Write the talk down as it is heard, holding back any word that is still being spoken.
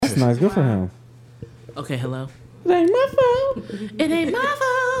That's nice. Good for him. Okay, hello. It ain't my fault. It ain't my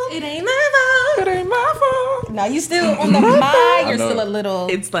fault. It ain't my fault. It ain't my fault. Now you still on the my. You're still a little.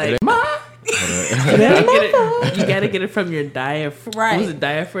 It's like you gotta get it from your diaphragm. Right. What was it,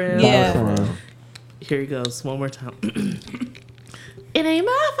 diaphragm? Yeah. Here he goes. One more time. It ain't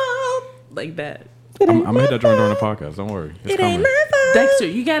my fault. Like that. I'm gonna hit that joint during the podcast. Don't worry. It's coming. Ain't my fault. Dexter,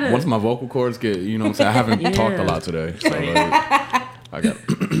 you gotta. Once my vocal cords get, you know what I'm saying? I haven't talked a lot today. So Right. I got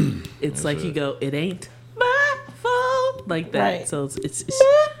It's like it. you go. It ain't my fault. Like that. Right. So it's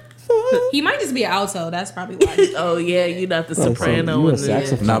He might just be an alto. That's probably why. oh yeah, you not the So soprano you a and the,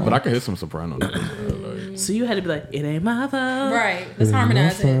 saxophone. Nah, but I can hit some soprano. Like, so you had to be like, it ain't my fault. Right. Let's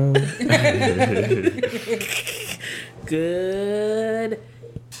harmonize it. Good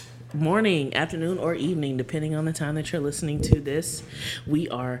morning, afternoon, or evening, depending on the time that you're listening to this. We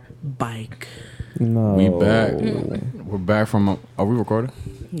are Bike. No. we back. We're back from. Are we recording?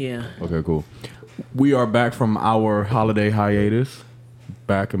 Yeah. Okay, cool. We are back from our holiday hiatus.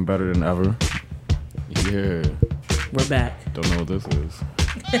 Back and better than ever. Yeah. We're back. Don't know what this is.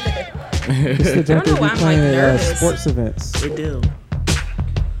 It's the junk know that why be I'm, playing like, at nervous. sports events. We do.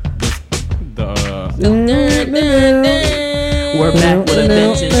 We're back with a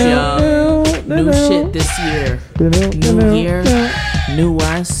vengeance, y'all. New shit this year. New year. New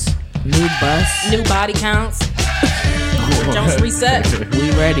us. New bus. New body counts. Jones reset. We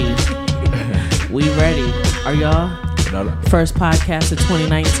ready. We ready. Are y'all? First podcast of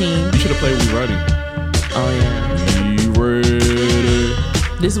 2019. You should have played We Ready. Oh, yeah. We ready.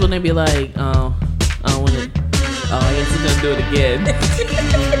 This is when they be like, oh, I want to. Oh, I guess he's gonna do it again.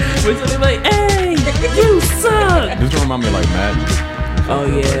 Which when they be like, hey, you suck. This don't remind me of like Madden. Oh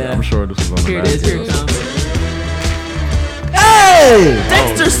yeah. I'm sure this was on the Here it is. Here it comes. Hey!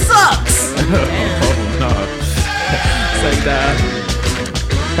 Dexter sucks. Oh, no. It's like that.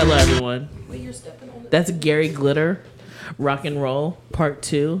 Hello, everyone. That's Gary Glitter, Rock and Roll Part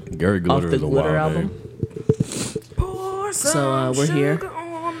 2. Gary Glitter off the is a Glitter wild album. name. So we're here. Is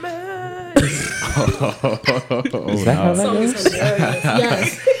that how that Song is goes? hilarious.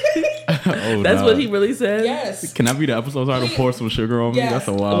 Yes. Oh, That's nah. what he really said. Yes. Can that be the episode title? Pour some sugar on me. Yes. That's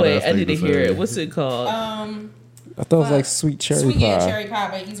a wild. Wait, ass I thing need to hear say. it. What's it called? I thought it was like sweet cherry Sweet pie. cherry pie,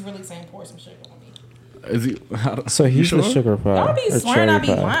 but he's really saying pour some sugar on me. Is he? So You he's sure? the sugar pie. I'll be or swearing cherry I be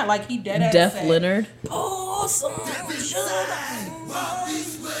pie. lying. Like he dead ass Def said, Leonard. pour some sugar.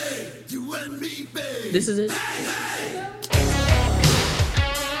 This is it.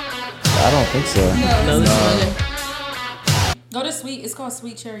 I don't think so. No, this is it. Go to sweet. It's called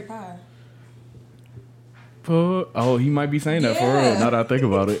sweet cherry pie. Oh, he might be saying that for Yeah. real. Now that I think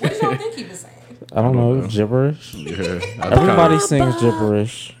about it. What did y'all think he was saying? I don't know. Gibberish. Yeah, Everybody sings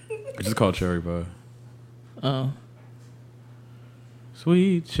gibberish. It's just called cherry pie. Oh.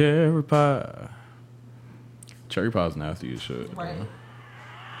 Sweet cherry pie. Cherry pie's nasty as shit. Right.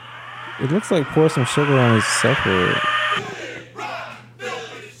 It looks like pour some sugar on is separate.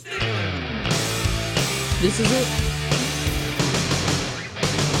 This is it.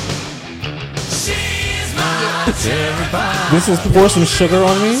 This is pour some sugar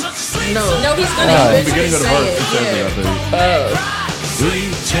on me? No, he's gonna eventually Beginning of the say verse, he says it. it, I think.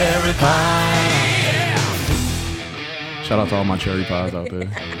 Sweet cherry pie. Shout out to all my cherry pies out there.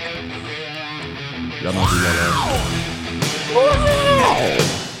 Y'all know who y'all are.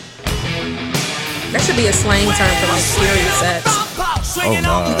 That should be a slang term for like serious sex. Oh,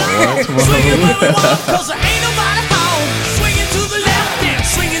 nah.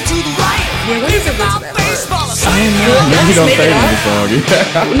 What? Yeah, what is it to that word? He don't say it in the song.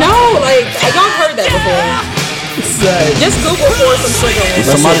 No, like y'all heard that before. Just Google pour some sugar on.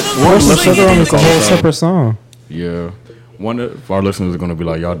 Somebody, Pour some sugar on is a whole separate song. Yeah. One of our listeners are going to be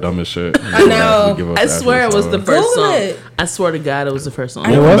like, y'all dumb as shit. I know. I swear it was the first Google song. it. I swear to God it was the first song.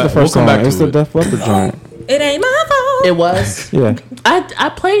 It was the first We'll come song. back It's to the it. Def Leppard joint. It ain't my fault. It was. Yeah. I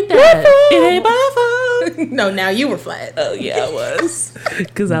played that. It ain't my fault. No, now you were flat. Oh yeah, I was.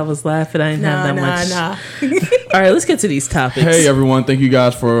 Because I was laughing. I didn't have that much. Nah. All right, let's get to these topics. Hey, everyone. Thank you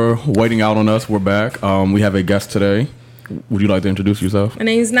guys for waiting out on us. We're back. We have a guest today. Would you like to introduce yourself? My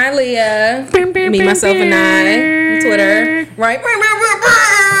name's Nylia. Me, myself, and I. On Twitter. Right.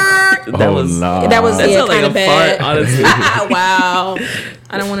 That was nah. That was that yeah, sounded kind like of a bad. fart, honestly. Wow.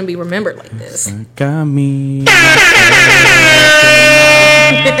 I don't want to be remembered like this. Got me.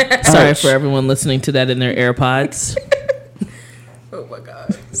 Sorry for everyone listening to that in their AirPods. Oh my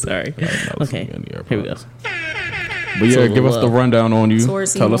god. Sorry. was Okay, in the here we go. AirPods. But yeah, give us the rundown on you.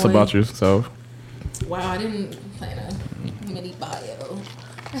 Taurus Tell us boy. about yourself. Wow, I didn't plan a mini bio.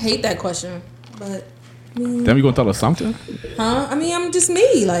 I hate that question, but Then you gonna tell us something? Huh? I mean, I'm just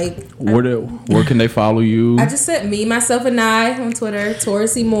me. Like, Where can they follow you? I just said me, myself, and I on Twitter.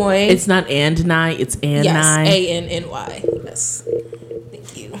 Taurus Moy. It's not and nine. It's and yes, nine. ANNY. Yes.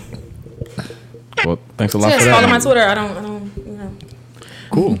 Thank you. Well, thanks a So lot yes, for that. follow my Twitter. I don't. You know.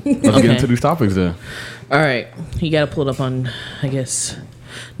 Cool. Let's get into these topics then. All right, you gotta pull it up on. I guess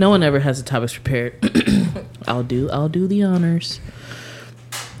no one ever has the topics prepared. I'll do the honors.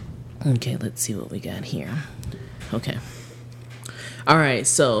 Okay, let's see what we got here. Okay. All right,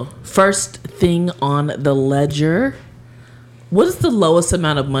 so first thing on the ledger. What is the lowest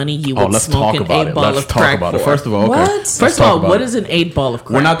amount of money you would Let's smoke talk an about 8 it. ball Let's of talk crack about it. for? First of all, okay. What? Let's First of talk all, about what it. is an 8 ball of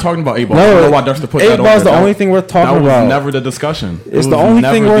crack? We're not talking about 8 ball. No, I don't know why Dexter put 8 that on ball's there. the only thing we're talking That was about. never the discussion. It's It was the only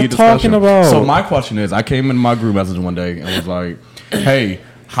thing never we're the discussion. talking about. So my question is, I came in my group message one day and was like, hey,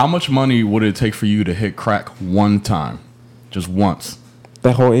 how much money would it take for you to hit crack one time? Just once.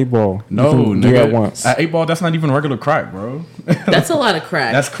 The whole 8 ball. No, you can do nigga. that once. At 8 ball, that's not even regular crack, bro. That's a lot of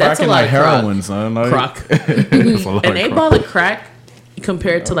crack. That's crack a and lot like of crock. heroin, son. Like, Crock. That's a lot An of 8 crack. ball of crack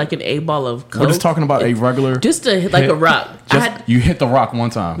compared to like an 8 ball of coke. We're just talking about a regular. Just like a rock. I Just, had you hit the rock one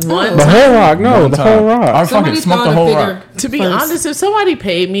time. one The time. whole rock. No, One the time. whole All right, rock. fuck it. Smoke the whole rock. To be First. honest, if somebody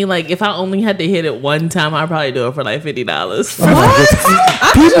paid me, like if I only had to hit it one time, I'd probably do it for like $50.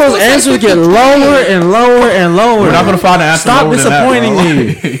 People's answers get lower and lower and lower. We're not going to find an answer. Stop lower than that, disappointing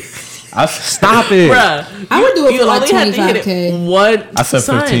bro. me. Stop it. Bruh, I would do it you for like only had to hit 25K. it one. I said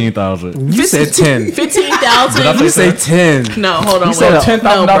son. 15,000. You said 10. 15,000. You say 10. No, hold on. You said wait. $10,000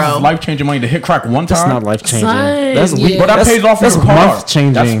 No, is bro. life changing money to hit crack one time. That's not life changing. Son. That's Yeah. But that that's- pays off that's your car. month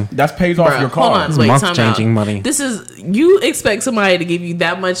changing. That pays off Bruh, your car. hold on, wait, month time changing out. money. This is you expect somebody to give you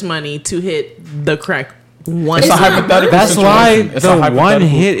that much money to hit the crack one It's a It's not hypothetical That's why situation. It's a the one hypothetical-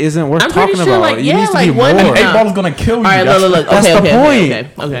 hit isn't worth I'm pretty talking sure, about. like, It yeah, needs to like, be one- more. And 8 ball is going to kill you. All right, look. That's Okay, the okay,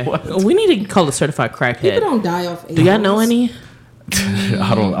 point. okay. We need to call a certified People crackhead. don't die off. Do y'all know any?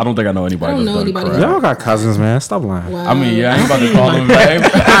 I don't think I know anybody. I don't that's know done anybody. crack. Y'all got cousins, man. Stop lying. Wow. I mean, yeah, I ain't about to call them. Hey, All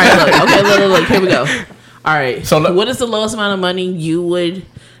right, look. Okay, look. Here we go. All right. So, look- what is the lowest amount of money you would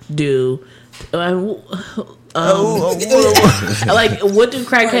do? Like, what do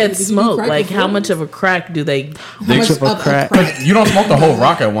crackheads Right, did you do smoke? crack Like, how before? much of a crack do they? How much of a crack. You don't smoke the whole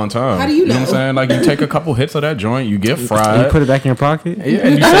rock at one time. How do you know what I'm know? saying? Like, you take a couple hits of that joint, you get You fried. put it back in your pocket? Yeah,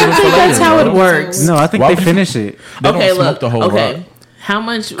 and you save it for later. That's how it bro. works. No, I think Why they would you- finish it. They Okay, don't smoke look. the whole Okay, rock. how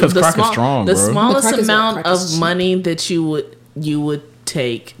much? 'Cause crack is strong, the bro. The smallest crack is what? amount Crack of is- money that you would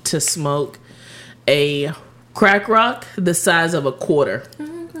take to smoke a crack rock the size of a quarter.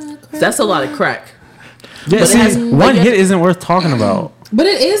 That's a lot of crack. Yeah, But it see, has- one like, hit isn't worth talking about. But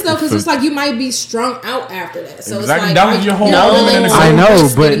it is though, because it's like you might be strung out after that. So Exactly. it's That like was your whole you argument in the I know,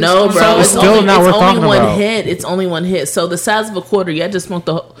 just but- getting No, strung bro, out. it's still not worth talking one about. hit. It's only one hit. So the size of a quarter, you had to smoke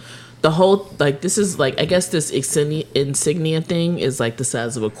the whole. Like this is like I guess this insignia thing is like the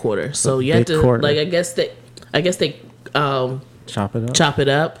size of a quarter. So you had big to quarter. like I guess they Chop it up. chop it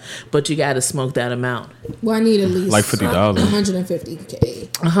up, but you got to smoke that amount. Well, I need at least Like 50,000. 150K.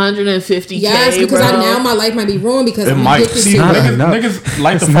 150K. Yes, because bro. now my life might be ruined because It I'm might. addicted See, to not it. enough. niggas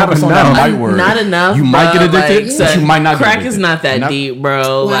like to It's not focus on enough. that light word. Not enough. You might get bro. addicted, Like, but you might not get Crack addicted. is not that deep,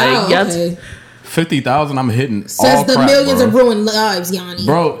 bro. Wow, like, y'all okay. 50,000, I'm hitting Says all the crack, millions bro. of ruined lives, Yanni.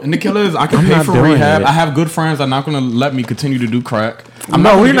 Bro, and the killer is I can I'm pay not for doing rehab. it. I have good friends that are not going to let me continue to do crack. I'm No,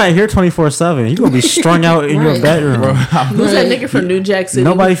 gonna we're get- not here 24/7. You're gonna be strung out in your Right. bedroom. Who's that Right. nigga from New Jack City?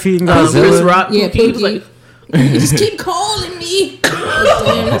 Nobody feeding Chris Godzilla. Rock. Yeah, he was Pookie. like, You just keep calling me.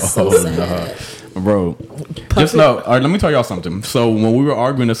 Damn, that's so sad. Bro, just know. All right, let me tell y'all something. So when we were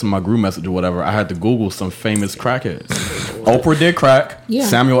arguing this in my group message or whatever, I had to Google some famous crackheads. Oprah did crack. Yeah.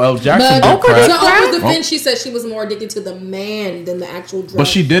 Samuel L. Jackson But did to crack. Oprah's defense, she said she was more addicted to the man than the actual drug. But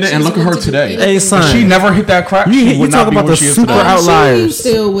she did it, and She's look at her willing to do today. anything. Hey, son. If she never hit that crack, You- she you would talk not be about where the she is super today. outliers. She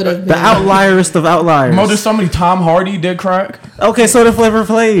still would have been. The outlierest of outliers. Bro, there's so many. Tom Hardy did crack. Okay, so the Flavor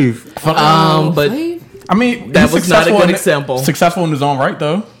Flav. but Flav? I mean, That he's was not a successful good in- example. Successful in his own right,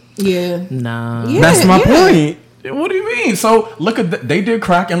 though. Yeah. nah. Yeah, That's my yeah. point. What do you mean? So look at they did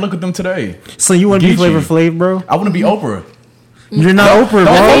crack, and look at them today. So you want to be Geechee. Flavor Flav, bro? I want to be Oprah. You're not Oprah,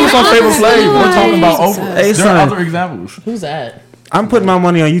 Don't focus bro. on favorite Oprah Flav. We're has talking about no Oprah. success. Hey, There son. are other examples. Who's that? I'm putting my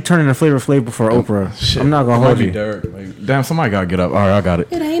money on you turning to Flavor Flav before Oprah. I'm not gonna Might hold be you. Derek. Like, damn, somebody gotta get up. All right, I got it.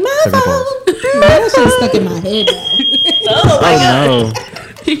 It ain't my Second fault. pause. Man, that shit's stuck in my head now. Oh my god. No.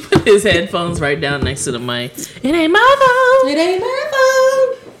 He put his headphones right down next to the mic. It ain't my fault. It ain't my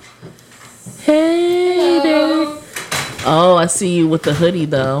fault. Hey there. Oh, I see you with the hoodie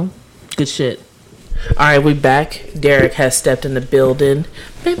though. Good shit. All right, we back. Derek has stepped in the building.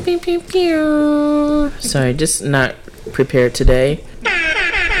 Pew, pew, pew, pew. Sorry, just not prepared today.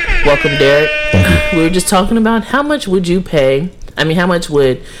 Welcome, Derek. we were just talking about how much would you pay? I mean, how much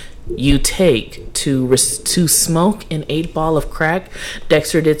would you take to smoke an 8-ball of crack?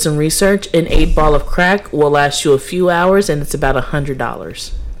 Dexter did some research. An 8-ball of crack will last you a few hours, and it's about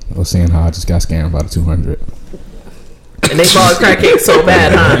 $100. I was saying how I just got scammed about 200. An 8-ball of crack ain't so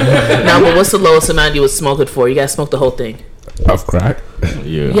bad, huh? Now, but what's the lowest amount you would smoke it for? You gotta smoke the whole thing. Of crack?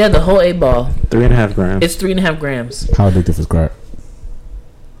 Yeah, the whole 8-ball. 3.5 grams. It's 3.5 grams. How addictive is crack?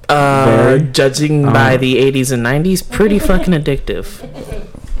 Judging by the 80s and 90s, pretty fucking addictive.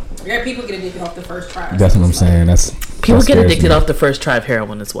 Yeah, people get addicted off the first try. That's what I'm saying. People get addicted off the first try of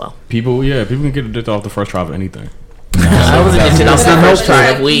heroin as well. People can get addicted off the first try of anything. I was addicted off the first try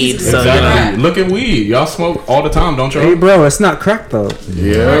of weed. So Exactly. Look at weed. Y'all smoke all the time, don't y'all? Hey, bro, it's not crack though.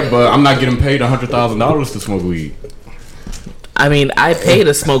 Yeah, but I'm not getting paid $100,000 to smoke weed. I mean, I pay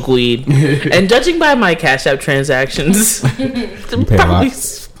to smoke weed, and judging by my Cash App transactions, I'm pay a probably lot.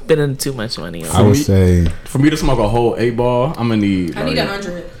 spending too much money on I it. would say for me to smoke a whole 8-ball, I'm gonna need. I need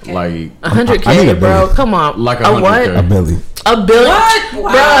 100. Like $100K, I need a bro. billy. Come on, Like a what? a billy. A billion? What?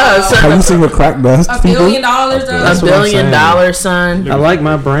 Wow. Bruh, Have you seen what crack does? $1 billion, though. $1 billion, son. I like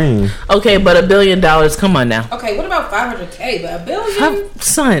my brain. Okay, but $1 billion. Come on now, Okay, what about 500K? But $1 billion?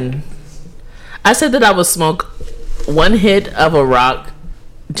 son. I said that I would smoke one hit of a rock.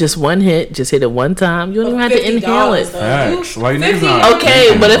 Just one hit, just hit it one time. You don't even have to inhale it. Facts. Like, niggas 50. not-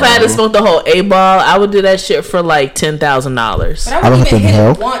 Okay, but if I had to smoke the whole 8-ball, I would do that shit for like $10,000. But I I don't would have even to hit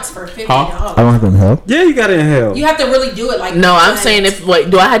inhale. it once for $50. I don't have to inhale. Yeah, you gotta inhale. You have to really do it like. No, I'm saying if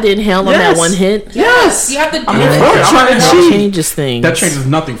do I have to inhale on that Yes. one hit? Yes, you have to do mean, it. That changes things. That changes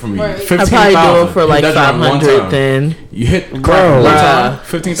nothing for me. Right. I probably do it for like 500 then. You hit Bro, bro, one bruh, time,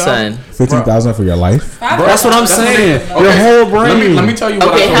 15,000. son. 15,000 for your life. That's what I'm saying. Okay, Your whole brain. Let me tell you what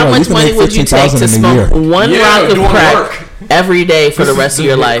Okay, I how told much you. money would you take to 15,000 in a smoke year. one Yeah, rock of doing crack work. every day for the rest of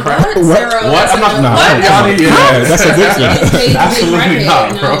your life? What? What? I'm not. What? Y'all need- Yeah, that's addiction. Absolutely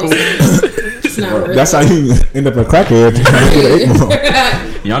not, bro. It's not real. That's how you end up a crackhead. Get an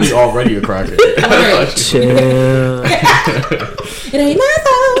 8-ball. Y'all need already a crackhead. Chill. It ain't my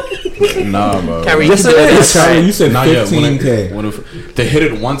fault. Nah, bro. Kyrie, Yes, you can do it that. is. Charlie, you said Not not yet. 15K. They hit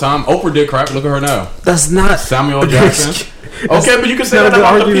it one time. Oprah did crack. Look at her now. That's not Samuel Jackson. Okay, but you can say not a that good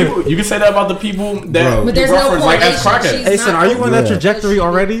about the argument. people. You can say that about the people that But you there's no reference like as correlation. crackheads. Hey, son, are you on that trajectory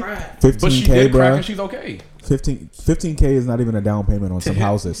already? But she 15K, did crack bro. and she's okay. 15K is not even a down payment on some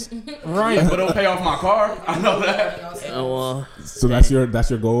houses. Right, but it'll pay off my car. I know that. Oh, well. So that's your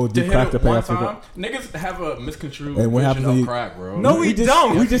goal. To Do hit crack it to pay one off your time, niggas have a misconstrued And what vision happens when of you- crack, bro. No, we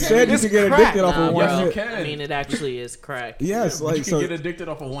don't. We just said you It's could get crack. addicted off Nah, of one bro. hit. I mean, it actually is crack. Yes, But like you can so. get addicted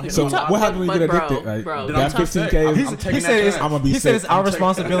off of one hit. So talk- what happens when you get but bro, addicted? Like bro, Then that I'm sick. 15K I'm is. taking He that said it's, chance. I'm gonna be he said sick. it's our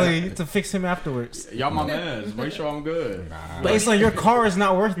responsibility to fix him afterwards. Y'all my mans. Make sure I'm good. But it's like your car is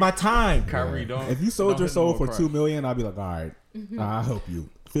not worth my time. Kyrie, don't. If you sold don't your hit soul no for more $2 crack. million, I'd be like, all right, I'll help you.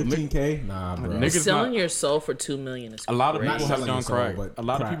 15K, nah, bro. Niggas Selling not- your soul for $2 million is A lot of crazy. people Not have selling done your soul, crack. but A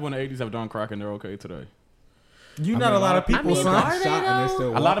lot of crack. people in the 80s have done crack and they're okay today. You not a lot of people, I mean, son. are they Shot and they're though? still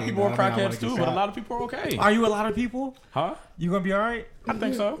A lot of walking, people are but I mean, I wanna crackheads get too, but a shot. lot of people are okay. Are you a lot of people? Huh? You gonna be all right? I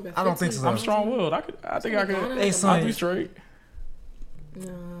think so. I don't think so. I'm strong-willed. I think I could. Hey, I'll son. be straight.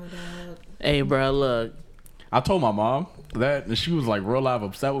 Hey, bro, look. I told my mom that, and she was like real live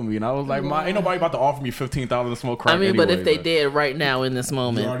upset with me, and I was like, "Ma, ain't nobody about to offer me $15,000 to smoke crack." I mean, but if they anyway, did right now in this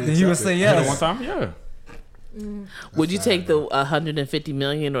moment, Then you would say Hit it one yes. time, yeah. would you take the 150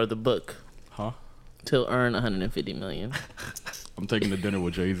 million or the book Huh? to earn 150 million? I'm taking the dinner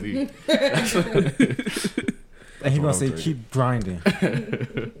with Jay Z. And he gonna what say I'm keep grinding.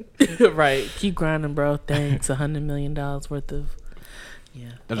 Right. Keep grinding, bro. Thanks. $100 million worth of. Yeah.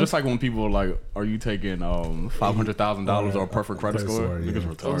 That's just like when people are like, "Are you taking $500,000 or a perfect credit score?" yeah.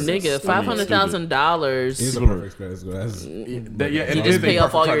 Niggas retarded. Nigga, It's $500,000. It's a perfect score. That's Yeah, You it just is pay a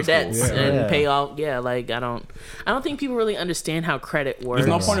off all your perfect credit debts score. and Yeah. pay off. Yeah, like I don't think people really understand how credit works. There's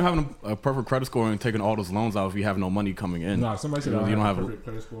no point in having a perfect credit score and taking all those loans out if you have no money coming in. No, somebody said You I don't have have a a- perfect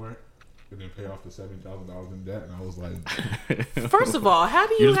credit score and then pay off the $70,000 in debt, and I was like, First of all, how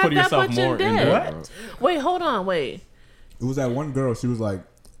do You you just have put that yourself much more in in debt? debt. bro. Wait, hold on, wait. it was that one girl. She was like,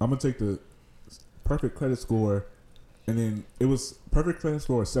 I'm gonna take the perfect credit score, and then it was perfect credit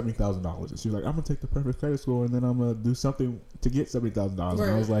score is $70,000. And she was like, I'm gonna take the perfect credit score, and then I'm gonna do something to get $70,000.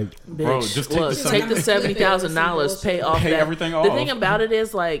 And I was like, Bro, Bitch, just take look, the take the $70,000, pay off Pay that. everything The off. thing about it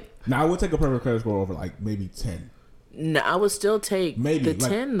is, like, now I would take a perfect credit score over like maybe 10. no, I would still take Maybe, the like-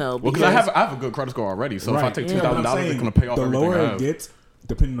 10 though. Well, because I have a good credit score already. So if I Right. take Yeah, but I'm $2,000, saying it's gonna pay off the everything lower I it have. gets,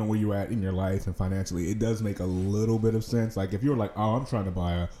 depending on where you're at in your life and financially, it does make a little bit of sense. Like if you're like, oh, I'm trying to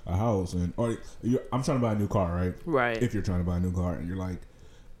buy a house, and or I'm trying to buy a new car, right? Right. If you're trying to buy a new car, and you're like,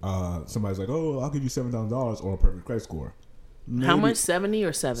 somebody's like, oh, I'll give you $7,000 or a perfect credit score. Maybe How much? 70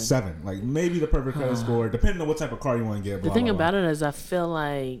 or 7? 7. Like maybe the perfect credit score, depending on what type of car you want to get. The thing about it is, I feel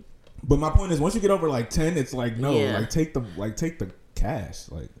like. But my point is, once you get over like 10, it's like no, Yeah. take the cash.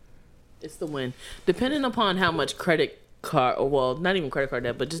 Like It's the win. Depending upon how much credit card, or well, not even credit card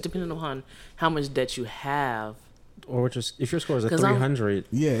debt, but just depending upon how much debt you have. Or just if your score is a 'Cause I'm- 300,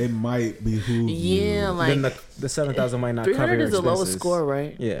 yeah, it might behoove you. Yeah, like then the 7,000 might not cover 300 your is the lowest expenses. score,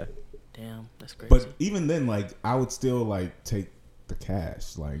 right? Yeah. Damn, that's crazy. But even then, like I would still like take the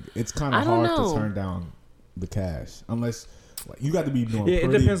cash. Like it's kind of I don't hard know. to turn down the cash unless like, you got to be doing. Yeah, it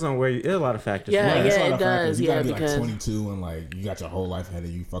pretty, depends on where you. There's a lot of factors. Yeah, Right, yeah, it's a lot it of does. factors. You Yeah, gotta be because- like 22 and like you got your whole life ahead of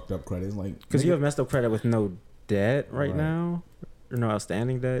you. Fucked up credit, like Because you nigga- have messed up credit with no debt right Right. now, or no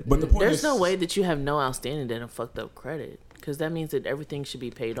outstanding debt. But the point There's is, no way that you have no outstanding debt and fucked up credit, because that means that everything should be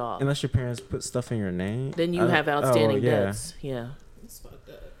paid off. Unless your parents put stuff in your name, Then you have outstanding yeah. debts. Yeah, It's fucked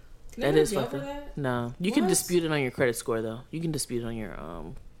up. Can that they is go fucked for up. that? No, you can What? dispute it on your credit score though. You can dispute it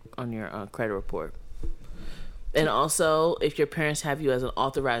on your credit report. And also, if your parents have you as an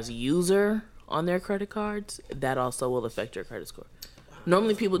authorized user on their credit cards, that also will affect your credit score.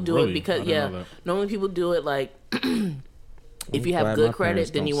 Normally, people do Really? it because I didn't know that. normally people do it like if you glad have my good credit,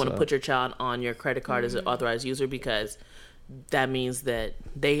 parents then you don't want to suck. put your child on your credit card as an authorized user, because that means that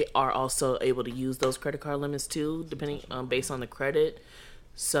they are also able to use those credit card limits too, depending based on the credit.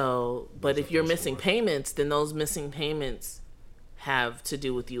 So, but if you're missing payments, then those missing payments have to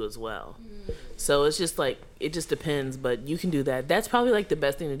do with you as well. So it's just like, it just depends, but you can do that. That's probably like the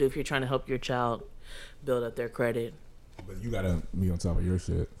best thing to do if you're trying to help your child build up their credit. but you gotta be on top of your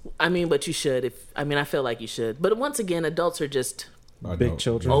shit. I mean, but you should. I feel like you should. But once again, adults are just I Big know.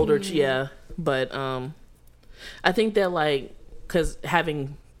 children. older, yeah. But I think that like, because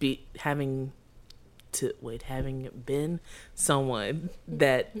having been someone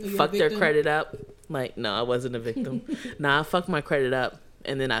that You're a fucked their victim? credit up, like no, I wasn't a victim. Nah, I fucked my credit up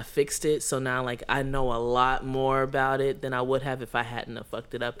and then I fixed it. So now like I know a lot more about it than I would have if I hadn't have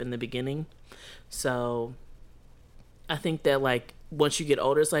fucked it up in the beginning. So I think that like once you get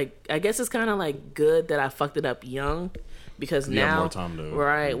older, it's like, I guess it's kind of like good that I fucked it up young, because You have now, more time to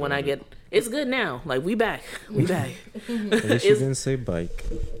right, when I rebuild get, it's good now. Like we back. At least you It's- didn't say bike.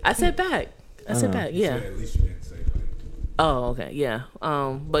 I said back. I said back. Yeah. At least you didn't say like. Oh, okay. Yeah.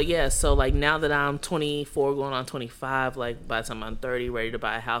 But yeah, so like now that I'm 24 going on 25, like by the time I'm 30, ready to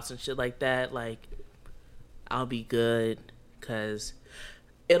buy a house and shit like that, like I'll be good, because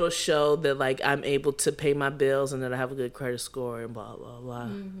it'll show that like I'm able to pay my bills and that I have a good credit score and blah blah blah.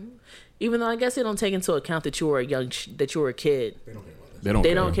 Even though I guess they don't take into account that you were a that you were a kid. They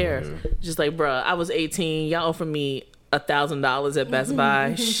don't care. Yeah. Just like, bruh, I was 18. Y'all offered me $1,000 at Best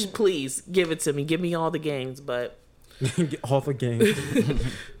Buy. Please give it to me. Give me all the games. But All the games.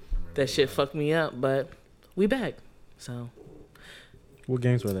 that shit fucked me up. But we back. So What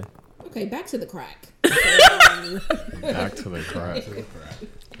games were they? Okay, back to the crack. Back to the crack.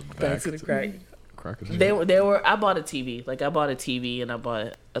 back to the crack. Crack is They were. I bought a TV. Like I bought a TV and I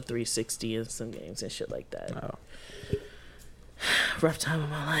bought a 360 and some games and shit like that. Oh. Rough time of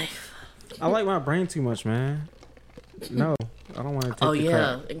my life. I like my brain too much, man. No, I don't want to take Oh the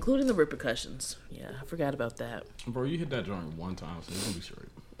yeah, crap. including the repercussions. Yeah, I forgot about that. Bro, you hit that joint one time, so you're gonna be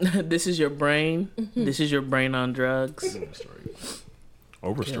straight. This is your brain. This is your brain on drugs. You're gonna be straight.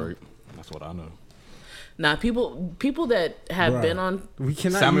 Over straight. That's what I know. Now, people that have Bruh. been on, We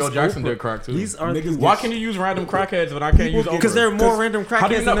cannot. Samuel use Jackson Oprah. did crack too. These are Niggas Why get- can you use random crackheads but I can't use Oprah? because there are more random how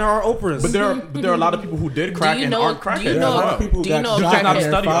do you crackheads know- than there are Oprahs. But there are a lot of people who did crack you and know- aren't do you crackheads. There are a know- lot of people do you that know got crackheads- out there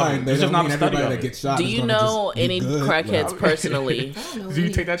study of it. fine. They It's just don't not mean a study everybody of that it. gets shot do is you gonna know just be any good. crackheads Like, personally? I don't know Do you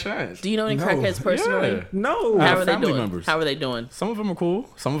any. take that chance? Do you know any No. crackheads personally? Yeah. no. How have are they family doing? members. How are they doing? Some of them are cool.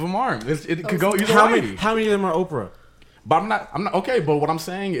 Some of them aren't. It could go either How way. many? How many of them are Oprah? But I'm not okay. But what I'm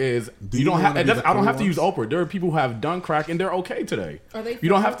saying is, Do you don't you have. wanna It be doesn't, the I don't have cool to use ones? Oprah. There are people who have done crack and they're okay today. Are they You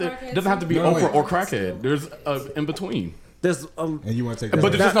don't have former to. It crackheads? doesn't have to be No, Oprah wait. or crackhead. There's in between. There's and you want to take that?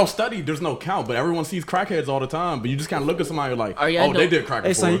 But there's just no study. There's no count. But everyone sees crackheads all the time. But you just kind of look at somebody like, Are y'all oh, they know- did crack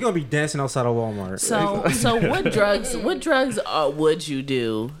hey son, before. you're gonna be dancing outside of Walmart. So what drugs would you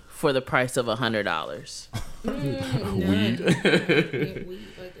do for the price of $100? Weed. Yeah, weed,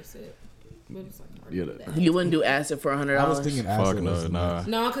 like I said. But it's like hard to Yeah, do that- that. You wouldn't do acid for $100? I was thinking acid. Fuck no, was nah.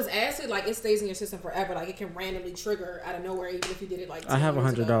 No, because acid, like, it stays in your system forever. Like, it can randomly trigger out of nowhere, even if you did it, like, I have 10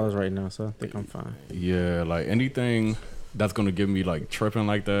 years ago. $100 right now, so I think I'm fine. Yeah, like anything. that's gonna give me like tripping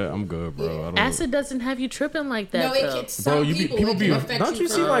like that, I'm good, bro. I don't Acid doesn't have you tripping like that. No, it though. can. Some you be- people, people it be- can affect don't you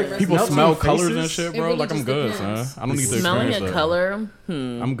see, for like, the rest people of the smell melting colors and faces? shit, It bro. really Like I'm just good, son. depends. I don't need to Smelling experience a that. color.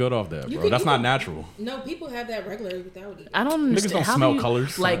 I'm good off that, You bro. can- That's you not can- natural. No, people have that regularly without it. I don't understand. don't How smell do you,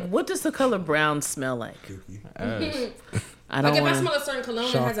 colors. Like, what does the color brown smell like? Ass. I Like don't if I want. smell a certain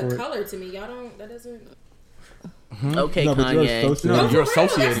cologne that has a Chocolate. color to me, y'all don't. That doesn't. Okay, No, but you're Kanye. associating. No, You're for real,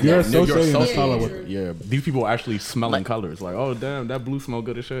 associating. You're that's- associating yeah, the color yeah, with true. Yeah, these people actually smelling Like- colors. Like, oh damn, that blue smell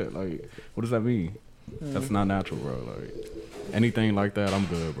good as shit. Like, what does that mean? That's not natural, bro. Like, anything like that, I'm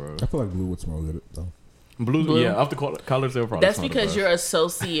good, bro. I feel like blue would smell good though. Blue, yeah, of the colors, they'll probably. That's smell the because best. you're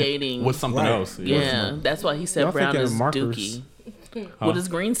associating. with something Right. else. yeah, that's why he said Y'all brown thinking is of markers. dookie. What does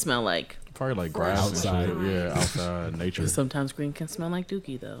green smell like? Probably like grass Outside. and shit. Yeah, outside nature. Sometimes green can smell like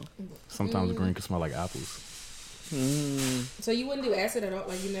dookie, though. Sometimes green can smell like apples. So you wouldn't do acid at all?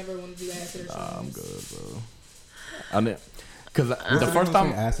 Like you never want to do acid or something? I'm good, bro. I mean, because the What's first difference time,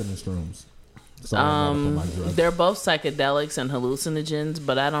 between acid and shrooms. Sorry, I'm not for my drug. They're both psychedelics and hallucinogens,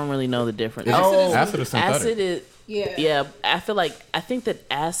 but I don't really know the difference. Acid is synthetic. acid is. Yeah. Yeah, I think that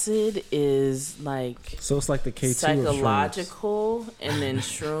acid is like So it's like the K2 of shrooms. psychological, and then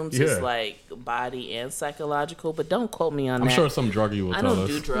shrooms Yeah. is like body and psychological. But don't quote me on I'm that. sure some drug you will I tell don't us.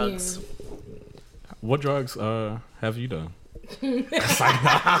 do drugs. What drugs have you done?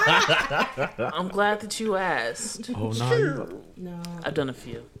 I'm glad that you asked. Oh no, No. I've done a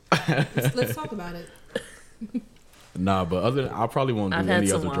few. Let's talk about it. nah. But I probably won't do I've had any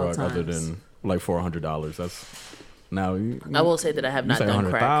some other wild drug other times. than like $400. That's now you. I will say that I have You not say done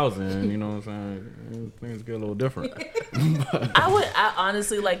crack. 100,000, you know what I'm saying? Things get a little different. I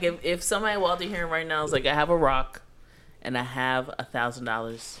honestly like if somebody walked in here right now is like, I have a rock and I have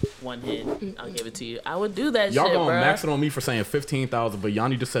 $1,000 one hit, I'll give it to you. I would do that Y'all shit, gonna bruh. max it on me for saying 15,000, but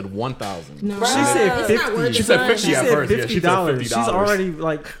Yanni just said 1,000. No. She said It's 50. not worth She it. said 50 She at said first. Yeah, she said $50. She's already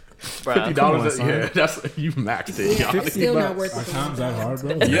like Bruh. Come on, $50. son. Yeah, that's you maxed it. Yeah, Yanni. it's still not bucks. worth Are it. times that hard, bro?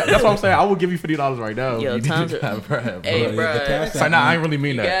 Yeah, that's what I'm saying. I will give you $50 right now. Yo, You need times to are- have bread, bro. Hey, Yeah, the bruh. cash So, nah, I ain't really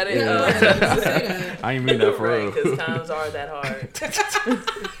mean You that. got it? Yeah. I ain't mean that for real. Because times are that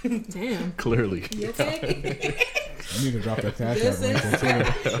hard. Damn. Clearly. You okay? You need to drop that cash This app link on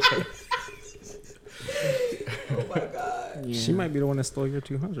Twitter. Oh my god. she might be the one that stole your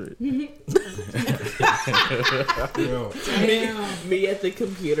 200. Yo, Me at the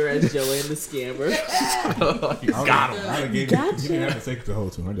computer as Joanne the scammer. Got him. I gave you, you didn't have to take the whole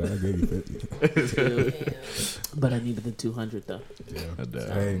 200. I gave you 50. But I needed the 200 though.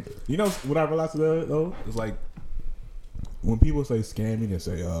 Hey, you know what I realized today, though? It's like when people say scamming, they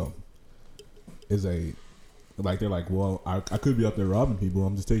say is a like they're like, well, I could be up there robbing people.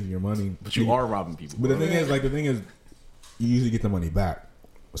 I'm just taking your money. But you are robbing people. But the thing is, you usually get the money back.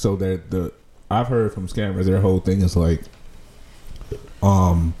 So I've heard from scammers, their whole thing is like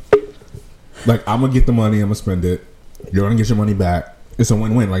I'm gonna get the money, I'm gonna spend it. You're gonna get your money back. It's a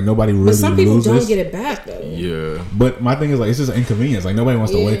win-win. Like nobody really But some people loses. don't get it back though. Yeah. But my thing is like it's just an inconvenience. Like nobody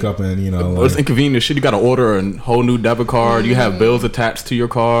wants to wake up and Well, it's inconvenient shit. You got to order a whole new debit card. You have bills attached to your or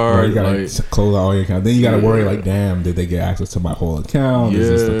card. you gotta like, close out all your accounts. Then you gotta worry like, damn, did they get access to my whole account? Is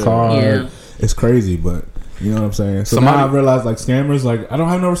this the Yeah. card? Yeah. It's crazy, but you know what I'm saying. So Somebody- now I realize like scammers, like I don't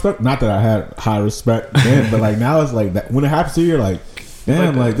have no respect. Not that I had high respect then, but like now it's like that when it happens to you, you're like,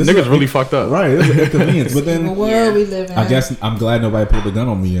 damn, like this niggas is really fucked up. right. It's an inconvenience, but The then world we live in. I guess I'm glad nobody pulled a gun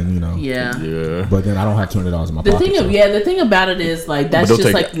on me, and you know. Yeah. Yeah. But then I don't have $200 in my The pocket. thing so- the thing about it is like that's they'll just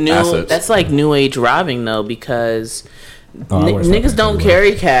take like new. assets. That's like new age robbing though, because Oh, I wish I niggas could don't do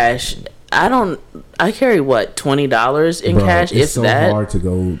carry cash. I carry what $20 in Bro, cash, it's if so that. hard to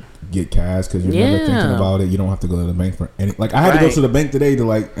go get cash because you're never thinking Yeah. about it. You don't have to go to the bank for any. Like I had to go Right. to the bank today to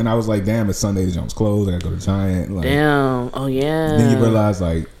like, and I was like, damn, it's Sunday. The Jones closed. I gotta go to Giant. Like, Damn. Oh yeah. then you realize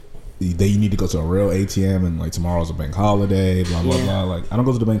like you need to go to a real ATM and like tomorrow's a bank holiday. Blah blah Yeah. blah. Like I don't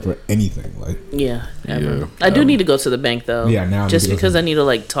go to the bank for anything. Like Yeah. Never. Yeah. I do need to go to the bank though. Yeah, now I just need to go because to- I need to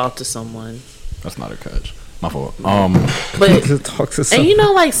like talk to someone. That's not a catch. My fault. But To talk to and you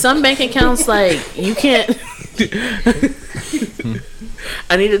know, like some bank accounts, like you can't.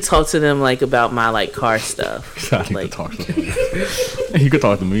 I need to talk to them like about my like car stuff. I need Like, to talk to him. You could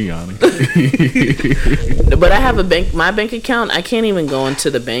talk to me, Yanni. but I have a bank. My bank account. I can't even go into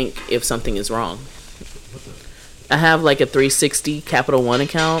the bank if something is wrong. I have like a 360 Capital One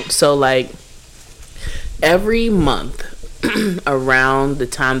account. So like every month around the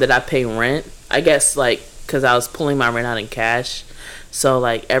time that I pay rent, I guess like because I was pulling my rent out in cash. So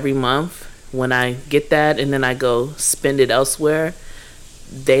like every month when I get that and then I go spend it elsewhere,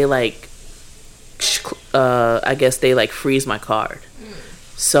 they like I guess they like freeze my card.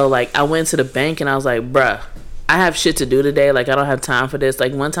 So like I went to the bank and I was like, bruh, I have shit to do today. Like, I don't have time for this.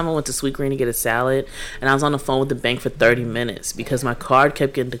 Like, one time I went to Sweet Green to get a salad, and I was on the phone with the bank for 30 minutes because my card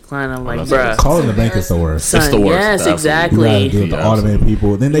kept getting declined. I'm like, bruh. Calling the bank is the worst. Son, It's the worst. yes, Absolutely. exactly. You gotta deal with the automated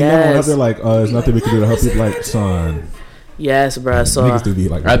people. Then they yell up there like, there's nothing we can do to help you. Like, son. Yes, bruh. So Niggas do be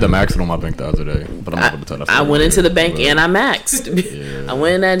like, I had to max it on my bank the other day, but I'm not going to tell that. I went into the bank and I maxed. I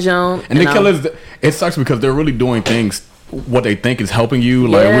went in that joint. And the killers, it sucks because they're really doing things what they think is helping you.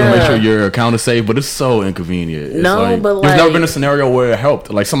 Like, we're gonna make sure your account is safe, but it's so inconvenient. It's but there's never been a scenario where it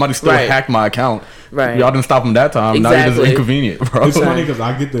helped. Like, somebody still hacked my account. Right. Y'all didn't stop them that time. Exactly. Now it's just inconvenient, bro. It's funny because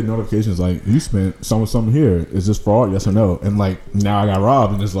I get the notifications like, you spent something here. Is this fraud? Yes or no? And like, now I got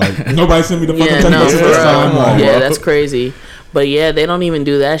robbed, and it's like, nobody sent me the fucking text message this time. Yeah, that's crazy. But yeah, they don't even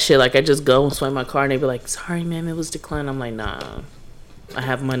do that shit. Like, I just go and swipe my card and they be like, sorry, ma'am, it was declined. I'm like, nah, I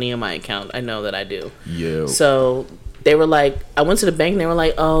have money in my account. I know that I do. Yeah. So they were like, I went to the bank and they were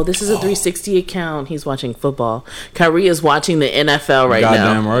like, oh, this is a 360 account. He's watching football. Kyrie is watching the NFL right now.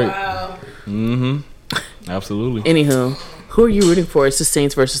 Goddamn right. Wow. Mm-hmm. Absolutely. Anywho, who are you rooting for? It's the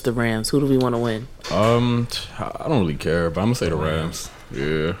Saints versus the Rams. Who do we want to win? I don't really care, but I'm gonna say the Rams.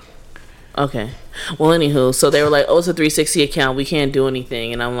 Yeah. Okay. Well, anywho, so they were like, oh, it's a 360 account. We can't do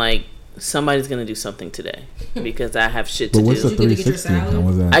anything. And I'm like, somebody's going to do something today because I have shit to But what's do. the 360? How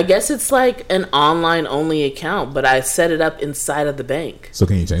was that? I guess it's like an online only account, but I set it up inside of the bank. So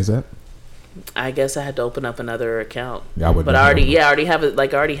can you change that? I guess I had to open up another account. Yeah, I would. But I already have it.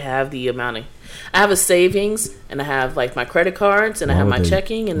 Like, I already have the amount of. I have a savings, and I have like my credit cards, and I have my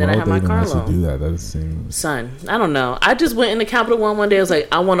checking, and then I have my car loan. Do that? That seems. Son, I don't know. I just went into Capital One day. I was like,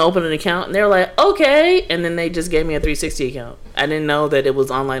 I want to open an account, and they were like, okay, and then they just gave me a 360 account. I didn't know that it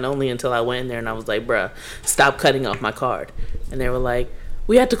was online only until I went in there, and I was like, bruh, stop cutting off my card. And they were like,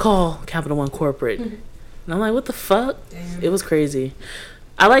 we had to call Capital One corporate, and I'm like, what the fuck? Damn. It was crazy.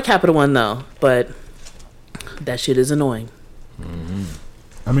 I like Capital One though, but that shit is annoying. Mm-hmm.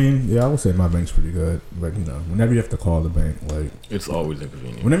 I mean, yeah, I would say my bank's pretty good, but you know, whenever you have to call the bank, like it's always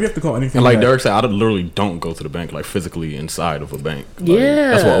inconvenient. Whenever you have to call anything, and like Derek said, I literally don't go to the bank like physically inside of a bank. Like,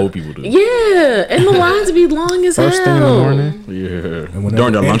 yeah, that's what old people do. Yeah, and the lines be long as First thing in the morning. Yeah, and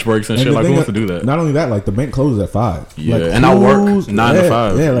during their lunch breaks and shit, like who wants to do that? Not only that, like the bank closes at 5. Yeah, like, and I work 9 to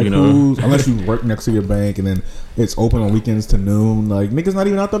 5. Yeah, like you know, unless you work next to your bank, and then it's open on weekends to noon. Like niggas not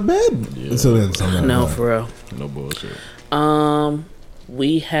even out the bed until then. No, for real. No bullshit.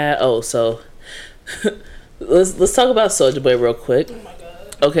 We had so let's talk about Soulja Boy real quick. Oh my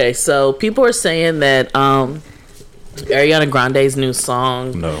god. Okay, so people are saying that Ariana Grande's new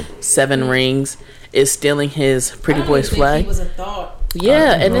song, 7 Rings, is stealing his Pretty Boy's flag. He was a thought.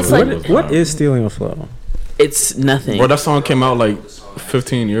 Yeah, and it's like, what is stealing a flow? It's nothing. Bro, that song came out like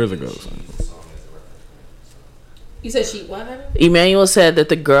 15 years ago. You said she what happened? Emmanuel said that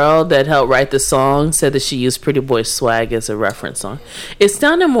the girl that helped write the song said that she used Pretty Boy's swag as a reference song. It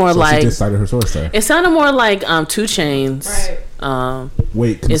sounded more like she just cited her source there. It sounded more like 2 Chainz. Right.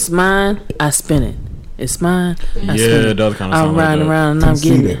 Wait, it's mine, I spin it. It's mine. I spin it does kind of sound I'm riding like around and I'm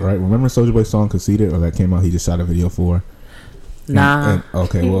getting it. Right? Remember Soulja Boy's song "Conceited" or that came out? He just shot a video for. Nah.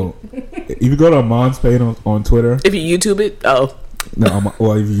 Okay, well, if you go to Amon's page on Twitter, if you YouTube it, no,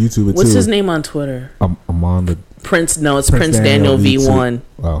 well, if you YouTube it, what's his name on Twitter? Amon the Prince. No, it's Prince Daniel V1.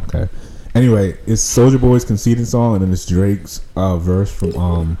 Oh, okay. Anyway, it's Soulja Boy's "Conceited" song, and then it's Drake's verse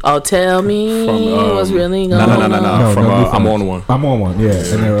from Oh, tell me what's really going on. No. From I'm on one. I'm on one. Yeah,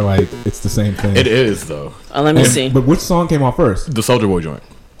 and they were like, it's the same thing. It is though. Let me see. But which song came out first? The Soulja Boy joint.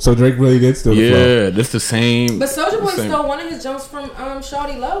 So Drake really did steal the flow. Yeah, that's the same. But Soulja Boy stole one of his jumps from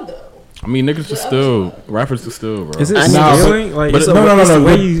Shawty Low though. I mean, niggas just still rappers just still, bro. Is it stealing? Like,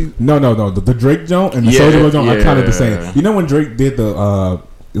 no. The Drake joint and the Soulja Boy joint are kind of the same. You know when Drake did the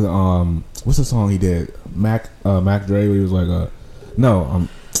what's the song he did? Mac Dre, where he was like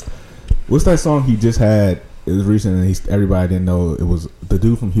what's that song he just had? It was recent, and everybody didn't know it was the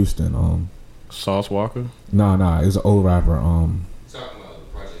dude from Houston. Sauce Walker. Nah, it was an old rapper. Talking about the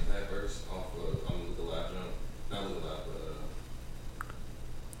Project Pat verse off of Look Alive jump. Not Look Alive,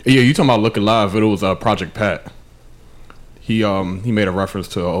 but yeah, you talking about Look Alive? It was Project Pat. He made a reference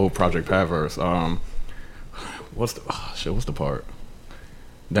to an old Project Pat verse. What's the part?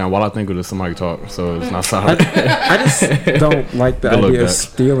 Damn, while I think of this, somebody talk, so it's not silent. I just don't like the idea of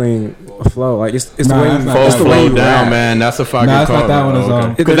stealing a flow. Like it's the way you down, man. That's a fucking call. Nah, that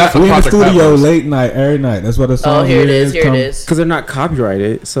one is because that's we in the studio late night, every night. That's what the song here it is. Because they're not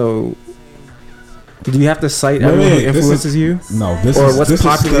copyrighted, so Do you have to cite Wait, everyone who this is- influences you? No, this Or is what's this is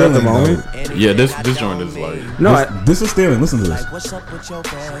popular at the stealing, moment? though. Yeah, this joint is like. No, This is stealing. Listen to this.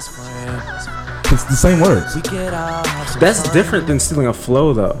 It's the same words. that's different than stealing a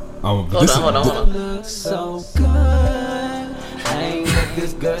flow, though. Hold on. So good. I ain't looked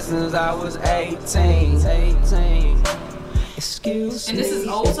this good since I was 18. Excuse And this is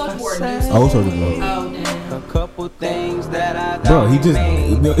old Soulja Boy or new I also did love. Oh, damn. a couple things that I Bro, he just,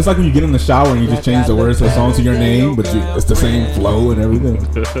 it's like when you get in the shower and you just change the words to a song to your name, but it's the same flow and everything.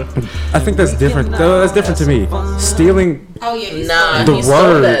 I think that's different. That's different to me. Stealing. Oh, yeah. He's Nah, The he stole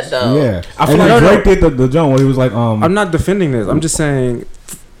words. that though. Yeah. I feel And then like- Drake did the joint where he was like, I'm not defending this. I'm just saying,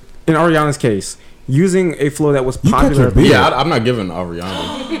 in Ariana's case, using a flow that was You cut popular. your beard. Yeah, I'm not giving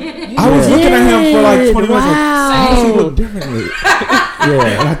Ariana. I was looking at him for like 20 minutes like, Wow. how does he look differently?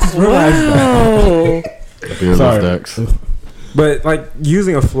 Yeah. And I just realized that. Oh. Sorry. But like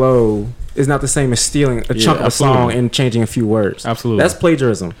using a flow is not the same as stealing a Yeah, chunk of a song absolutely. and changing a few words. Absolutely. That's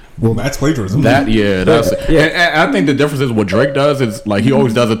plagiarism. Well, that's plagiarism. That's Yeah. and I think the difference is what Drake does is like he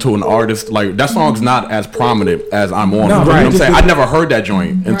always does it to an artist. Like that song's not as prominent as I'm on. No, You know but what he I'm just saying? did- I never heard that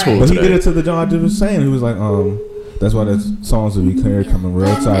joint until But he today. did it to the John just was saying. He was like, that's why that songs will be clear coming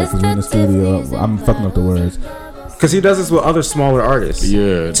real tight because we're in the studio. I'm fucking up the words. Because he does this with other smaller artists.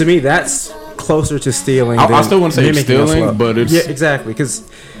 Yeah. To me, that's closer to stealing. I than still wouldn't say it's mimicking a stealing, flow. but it's- yeah, exactly. Because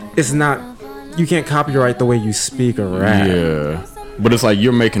it's not. You can't copyright the way you speak or rap. Yeah. But it's like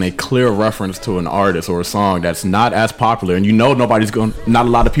you're making a clear reference to an artist or a song that's not as popular, and you know not a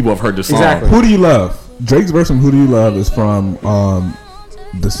lot of people have heard this song. Exactly. Who Do You Love? Drake's verse from Who Do You Love is from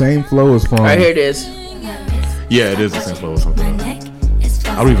the same flow as from. Right here it is. Yeah, it is the same flow or something.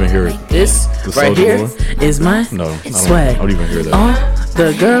 I don't even hear it. This The right Soulja here Boy? is my No, I swag. don't even hear that. All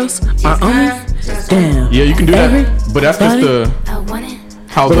the girls are on me. Damn. Yeah, you can do that, but that's just Everybody-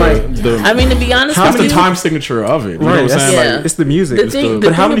 how But I mean, to be honest, that's with the you- time signature of it. You know what Right. I'm That's saying? Yeah. like it's the music. The thing-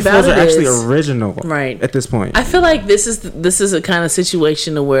 but how thing many about flows are it actually is- original? Right. At this point. I feel like this is a kind of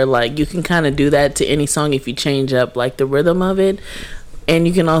situation to where like you can kind of do that to any song if you change up like the rhythm of it, and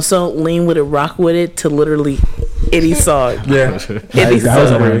you can also lean with it, rock with it to literally any song. Yeah. Any That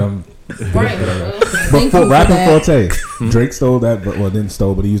was a song. random. Right. But for Rappin' Forte, Drake stole that. Well, didn't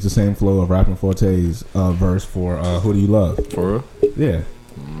stole, but he used the same flow of Rappin' Forte's verse for Who Do You Love? For real? Yeah,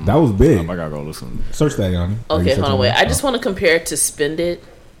 that was big. I gotta go listen. Search that, Yanni. Okay, hold on, wait. I just want to compare it to "Spend It."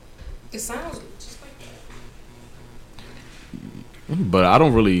 It sounds just like But I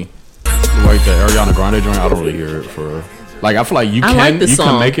don't really like the Ariana Grande joint. I don't really hear it for. Like I feel like I like the you song.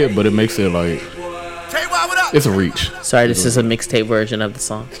 can make it, but it makes it like it's a reach. Sorry, this is a mixtape version of the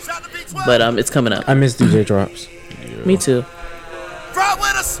song, but it's coming up. I miss DJ drops. Me too.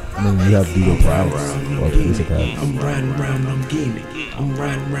 I mean, you have DJ Khaled or Producer Khaled. I'm riding around, I'm getting it. I'm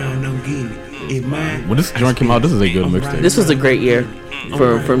riding around, I'm getting it. It mine. When this joint came out, this is a good mixtape. This was a great year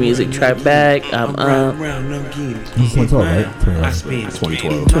for music. Track back. I'm riding around, I'm getting it. This is 2012, right? I 2011. spend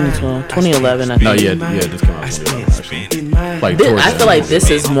 2012. 2012, 2011. I think. No, yeah, this came out. I 2011, spend, actually. in mine. Like This- towards I the feel like end. this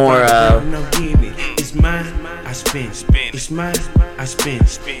is more. I'm getting it. It's mine. I spend. It's mine. I spend.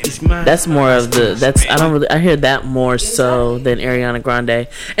 It's mine. That's more of the. That's I don't really. I hear that more so than Ariana Grande,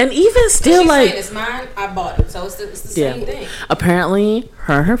 and even still she's like. saying it's mine. I bought it, so it's the Yeah. same thing. Apparently,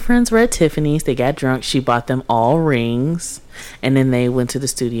 her and her friends were at Tiffany's. They got drunk. She bought them all rings, and then they went to the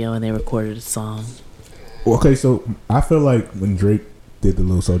studio and they recorded a song. Well, okay, so I feel like when Drake did the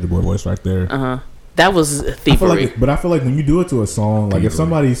little Soulja Boy voice right there, That was I feel thievery. like, but I feel like when you do it to a song, like if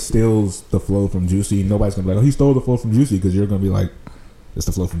somebody steals the flow from Juicy, nobody's gonna be like, "Oh, he stole the flow from Juicy," because you're gonna be like, "It's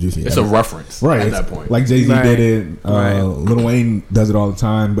the flow from Juicy." It's a reference, right At it's that point, like Jay-Z Right. did it, Right. Lil Wayne does it all the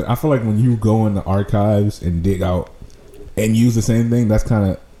time. But I feel like when you go in the archives and dig out and use the same thing, that's kind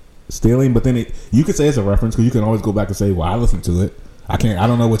of stealing. But then you could say it's a reference because you can always go back and say, "Well, I listened to it. I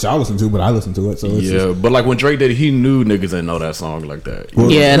don't know what y'all listen to, but I listened to it." So it's yeah. But like when Drake did it, he knew niggas didn't know that song like that. Well,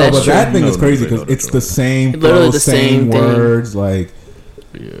 Yeah, no, that's but true. that thing No, is crazy they know because the it's the joke. same, Literally flow, the same same thing. words, like,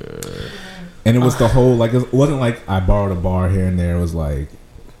 Yeah. and it was the whole like it wasn't like I borrowed a bar here and there. It was like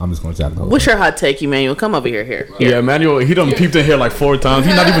I'm just gonna chat the whole What's thing. your hot take, Emmanuel? Come over here. Yeah, Emmanuel, he done peeped in here like 4 times.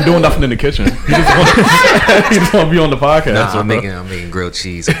 He's not even doing nothing in the kitchen. He just want to be on the podcast. Nah, so, I'm bro. making grilled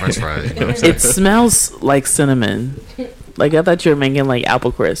cheese and French fries. You know what I'm saying? It smells like cinnamon. Like I thought you were making like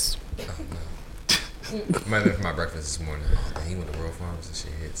apple crisp. Might have been for my breakfast this morning. Oh, dang, he went to World Farms and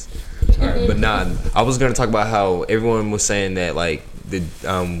shit hits. Alright, but nah, I was gonna talk about how everyone was saying that like the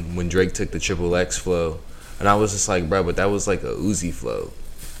when Drake took the Triple X flow, and I was just like, bro, but that was like a Uzi flow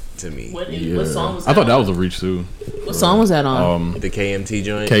to me. What Yeah. song was I thought that on? was a reach too. What song was that on? The KMT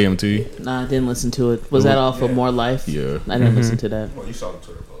joint. KMT. Nah, I didn't listen to it. Was that off of More Life? Yeah. I didn't listen to that. Well, you saw the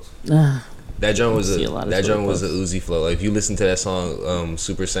Twitter post. That joint was See a lot of that joint was a Twitter Uzi flow. Like if you listen to that song,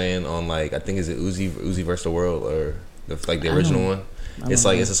 Super Saiyan on like I think is it Uzi vs the World or the original one. It's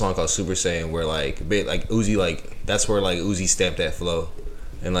like it's a song called Super Saiyan where like Uzi like that's where like Uzi stamped that flow,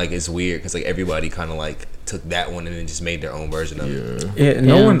 and like it's weird because like everybody kind of like took that one and then just made their own version of it. Yeah,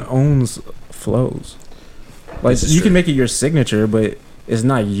 no one owns flows. Like you can make it your signature, but it's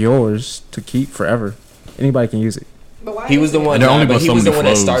not yours to keep forever. Anybody can use it. But why he was the one. But he was the one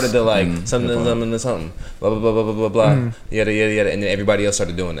that started the like something, blah blah blah blah blah blah, yada yada yada, and then everybody else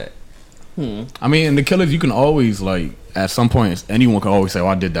started doing that. I mean, in the Killers, you can always like at some point anyone can always say, "Oh,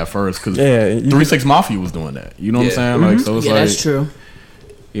 I did that first," because 3 6 Mafia was doing that. You know what I'm saying? Like, so it's like that's true.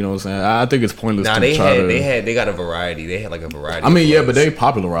 You know what I'm saying? I think it's pointless to they try they got a variety. They had like a variety. I mean, yeah, but they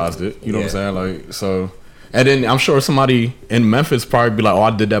popularized it. You know what I'm saying? Like so. And then I'm sure somebody in Memphis probably be like, "Oh,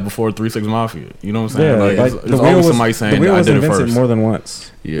 I did that before 3 6 Mafia." You know what I'm saying? Yeah, like it's always somebody saying I did it first. More than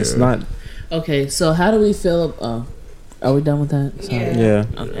once. Yeah, it's not. Okay, so how do we feel? Are we done with that? Sorry. Yeah.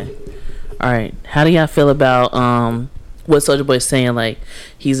 Okay. All right. How do y'all feel about what Soulja Boy's saying? Like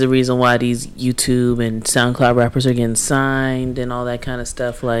he's the reason why these YouTube and SoundCloud rappers are getting signed and all that kind of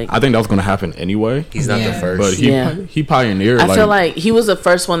stuff. Like I think that was going to happen anyway. He's not the first, but he pioneered. I feel like he was the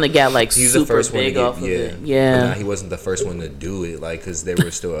first one that got like he's super the first big one off of it. Yeah, but he wasn't the first one to do it. Like because there were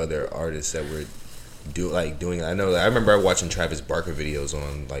still other artists that were doing it. I know. I remember watching Travis Barker videos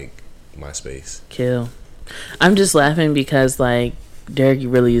on like MySpace. Kill. I'm just laughing because like Derek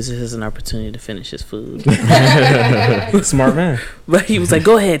really uses this as an opportunity to finish his food. Smart man. But he was like,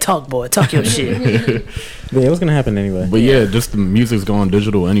 "Go ahead, talk, boy, talk your shit." Yeah, it was gonna happen anyway. But yeah, just the music's going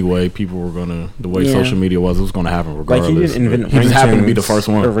digital anyway. People were gonna the way social media was, it was gonna happen regardless. Like he didn't invent he just happened to be the first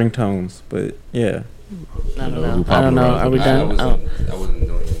one. Or ringtones, but yeah. I don't know. Are we done? I wasn't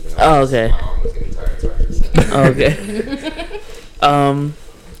doing anything. Oh, okay. Okay.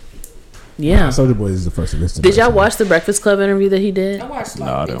 Yeah. Soulja Boy is the first to listen. Did y'all watch the Breakfast Club interview that he did? I watched. No,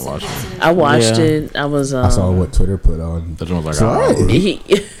 I didn't watch it. I watched it. I was. I saw what Twitter put on. That one was like,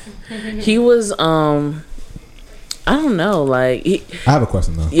 he was. I don't know. Like I have a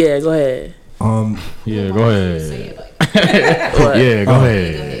question though. Yeah, go ahead. Yeah, go ahead. What? Yeah, go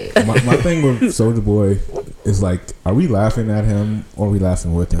ahead. My thing with Soulja Boy is like, are we laughing at him or are we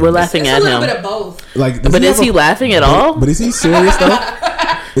laughing with him? We're laughing at him. A little bit of both. Like, but is he laughing at all? But is he serious though?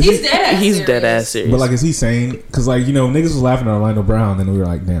 He's dead. He's dead ass serious. But like, is he saying? Because like, you know, niggas was laughing at Orlando Brown, and we were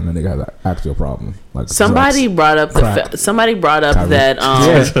like, damn, that nigga has an actual problem. Like somebody brought up somebody brought up that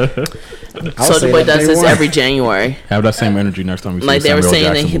Soulja Boy does this every January. Have that same energy next time we see like they were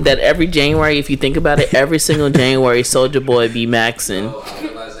Samuel saying that every January, if you think about it, every single January, Soulja Boy be maxing. I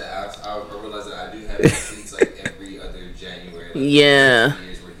realize that I do have receipts like every other January. Like Yeah.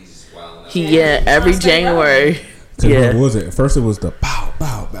 Years Every January. Yeah. What was it? First it was the bow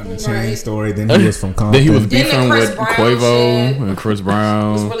the chain story. Then he was from Compton. Then he was beefing with Quavo and Chris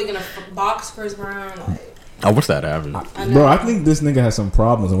Brown. Was really gonna box Chris Brown. Oh, what's that average? Bro, I think this nigga has some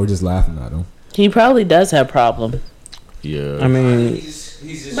problems, and we're just laughing at him. He probably does have problem. Yeah. I mean, but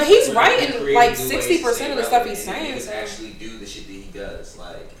he's writing like 60% of the stuff he's saying. He actually do the shit that he does.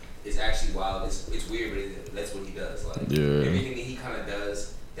 Like it's actually wild. It's weird, but that's what he does. Like everything that he kind of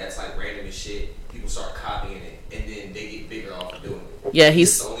does, that's like random as shit. People start copying it, and then they get bigger off of doing it. Yeah,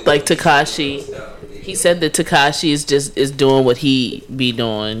 he's like Tekashi. He said that Tekashi is doing what he be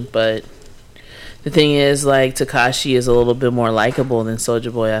doing, but the thing is, like Tekashi is a little bit more likable than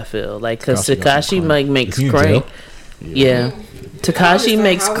Soulja Boy. I feel like because Tekashi like makes crank. Yeah, Tekashi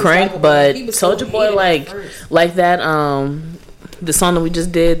makes crank, but Soulja Boy like that the song that we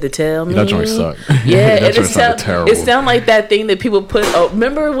just did, the Tell Me. That joint sucked. Yeah, that joint sounded terrible. It sound like that thing that people put. Oh,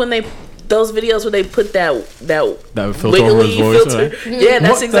 remember when they. Those videos where they put that filter over his voice. Filter. Yeah,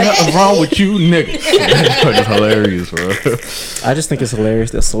 that's what exactly. What the hell is wrong with you niggas? That's hilarious, bro. I just think it's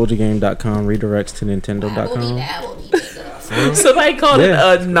hilarious that SouljaGame.com redirects to Nintendo.com. Somebody called it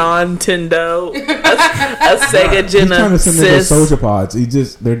a non-Tendo, a Sega Genesis. He's trying to send me the Soulja Pods.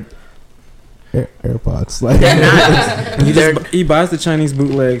 They're AirPods. Like he buys the Chinese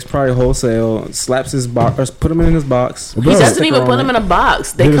bootlegs, probably wholesale, slaps his box, or put them in his box. He doesn't even put them in a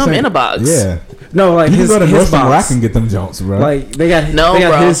box. They come in a box. Yeah. No, like his box. box. I can get them jumps, bro. Like they got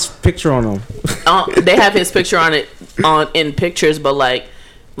his picture on them. They have his picture on it in pictures, but like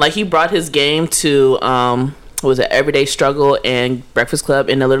he brought his game to what was it, Everyday Struggle and Breakfast Club,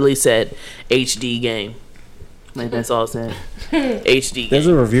 and it literally said HD game. Like that's all it said. HD. There's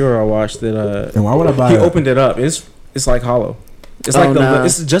a reviewer I watched that and why would I buy he opened it up. It's like hollow. It's like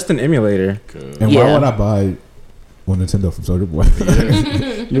it's just an emulator. And why would I buy one Nintendo from Soulja Boy?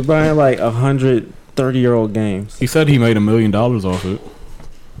 You're buying like 130-year-old games. He said he made $1 million off it.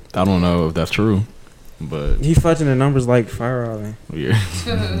 I don't know if that's true, but He fudging the numbers like Fire Island. yeah.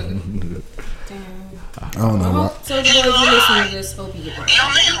 I don't know. So the boys, you listen to this. Hope you get right.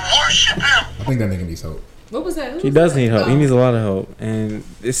 I think that nigga needs help. What was that? Who He was does that? need help. He Oh. needs a lot of help, and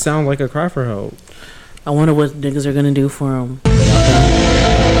it sounds like a cry for help. I wonder what niggas are gonna do for him. What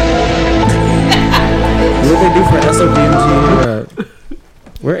they do for SOBMG?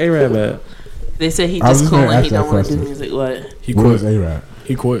 Where A-Rab at? They said he I was just just cool gonna and he ask that don't want to do question. music. What? He Where was quit. A-Rap?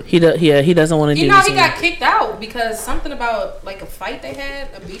 He quit. He doesn't want to do You know, music. he got kicked out because something about like a fight they had,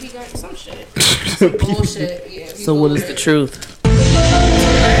 a BB gun, some shit. Some bullshit. Yeah, So what is the truth?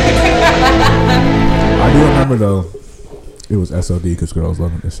 I do remember though. It was SOD because girls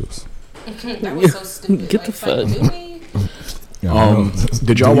love initials. That was so stupid. Get the fuck. Yeah,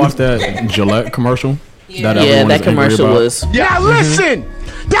 Did y'all watch that Gillette commercial? Yeah. Yeah, everyone that is angry commercial about? was. Now listen,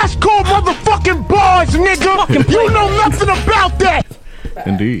 that's called motherfucking bars, nigga. You know nothing about that.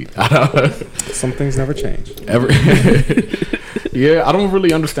 Indeed. Some things never change. Yeah, I don't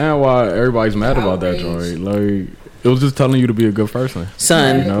really understand why everybody's mad about that joint. Like, it was just telling you to be a good person.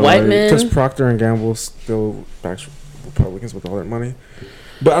 Son, You know, white like- Because men. Procter and Gamble still backs Republicans with all their money.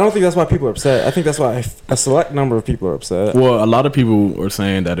 But I don't think that's why people are upset. I think that's why a select number of people are upset. Well, a lot of people are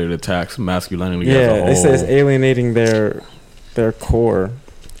saying that it attacks masculinity as a Yeah, whole. they say it's alienating their core.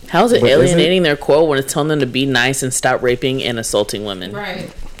 How's it But is it- alienating their core when it's telling them to be nice and stop raping and assaulting women? Right.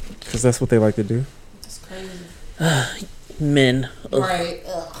 Because that's what they like to do. That's crazy. Men. Ugh. Right.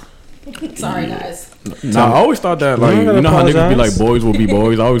 Ugh. Sorry, guys. Nah, I always thought that, You like, don't gotta you know how niggas be like, apologize. boys will be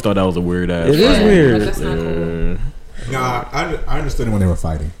boys? I always thought that was a weird ass. It is But weird. that's not cool. Nah, I understood it when they were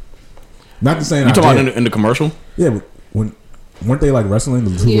fighting. Not to say You talking about in the commercial? Yeah, but weren't they like wrestling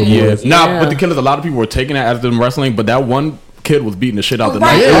the two Yeah. little Yeah. boys? Nah, Yeah. but the killers, a lot of people were taking it as them wrestling, but that one kid was beating the shit out the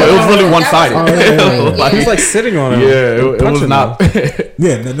Right. night. It was really one sided. Oh, yeah. He was like sitting on him. Yeah, it was punching not.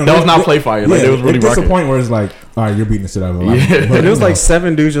 Yeah, no, That was not play fight. Like, it was really it gets to rocking. the point where it's like, all right, you're beating the shit out of him. Yeah. And it was like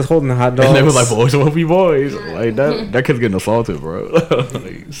 7 dudes just holding the hot dogs. And they was like, boys will be boys. Like, that kid's getting assaulted, bro.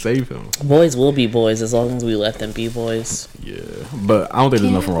 Like, save him. Boys will be boys as long as we let them be boys. Yeah. But I don't think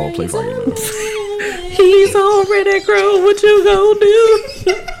there's nothing wrong with play fighting, though. He's already grown. What you gonna do?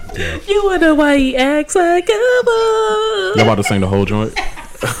 You wonder why he acts like a boy. Y'all about to sing the whole joint?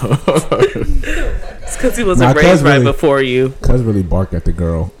 It's because he wasn't Nah, raised cuz right really- before you. Cuz really barked at the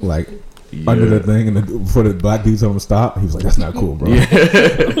girl like under the thing, and before the black dude told him to stop, he was like, "That's not cool, bro."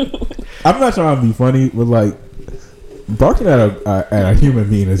 I'm not trying to be funny, but like barking at a human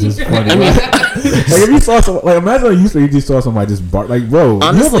being is just funny. Like if you saw some, like imagine you just saw somebody just bark, like bro, you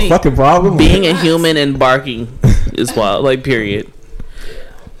have Honestly, a fucking problem. Being a human and barking is wild. Like, period.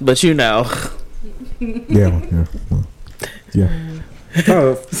 But you know. yeah.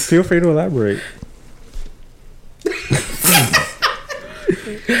 Oh, feel free to elaborate.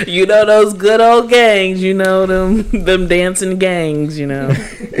 You know those good old gangs, you know them dancing gangs, you know.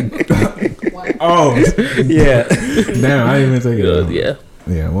 Oh Yeah. damn, I didn't even take it. Yeah.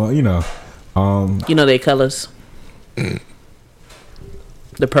 Yeah, well, you know, You know their colors.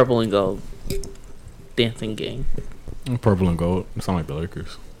 The purple and gold. Dancing gang. Purple and gold. It sound like the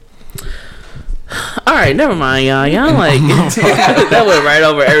Lakers. Alright, never mind, y'all. Y'all like that went right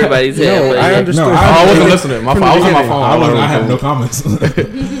over everybody's head. No, but I yeah. understood. No, I wasn't listening. My fault. I was on my phone. I have no comments.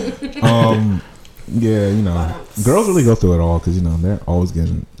 Yeah, you know, girls really go through it all because you know they're always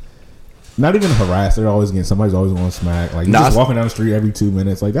getting, not even harassed. They're always getting, somebody's always going to smack. Like Nah, just walking down the street every 2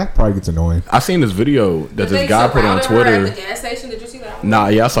 minutes, like that probably gets annoying. I seen this video that Did this they guy put on surrounded her at Twitter. the gas station? Did you see that? Nah,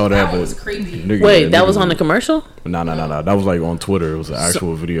 yeah, I saw that, That but was creepy. nigga- Wait, that nigga- was on the commercial? No. That was like on Twitter. It was an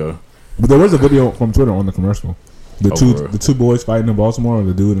actual video. But there was a video from Twitter on the commercial. Oh, bro. The two boys fighting in Baltimore, or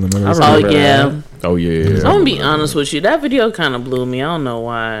the dude in the middle. Oh remember yeah. Oh yeah. I'm gonna be honest with you. That video kind of blew me. I don't know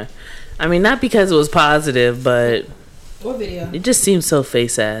why. I mean, not because it was positive, but What video? it just seems so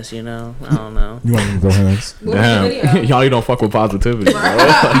face ass. You know, I don't know. You want to go hands? What was the video? Damn, y'all don't fuck with positivity. Bro. You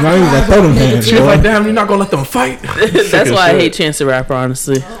not even like throw them hands. She was boy. like, damn, you're not gonna let them fight. That's why I hate Chance the Rapper,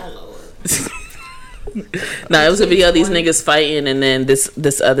 honestly. Nah, it was a video of these niggas fighting, and then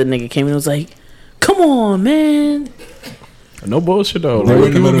this other nigga came and was like, "Come on, man." No bullshit though. They Like, were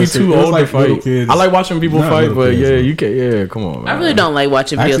in the you would middle be of the too street. It was old like to little fight. kids. I like watching people Not fight, little but kids, yeah, though. you can. Yeah, come on, man. I really don't like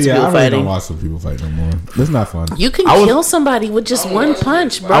watching videos Actually, of yeah, people I really fighting. don't watch some people fight no more. That's not fun. You can I was- kill somebody with just one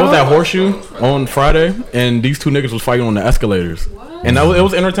punch, bro. I was at Horseshoe on Friday, and these two niggas was fighting on the escalators, and it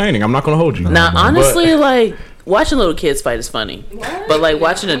was entertaining. I'm not gonna hold you. Now, But honestly, like watching little kids fight is funny, but like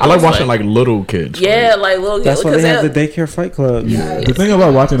watching adults I like watching fight, like little kids. yeah, like little kids. That's why they have the Because daycare fight club. The thing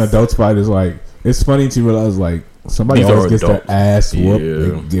about watching adults fight is like it's funny to realize like somebody These are always gets their adults. ass whooped.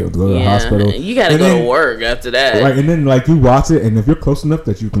 Yeah. They go to the hospital. You gotta And go then- to work after that. Right, and then like you watch it, and if you're close enough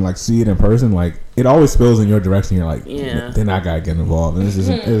that you can like see it in person, like it always spills in your direction. You're like, Yeah. then I gotta get involved, and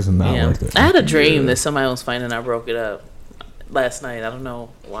it's not Yeah. worth it. I had a dream that somebody was fighting and I broke it up last night. I don't know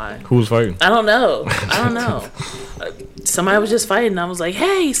why. Who was fighting? I don't know. Somebody was just fighting. And I was like,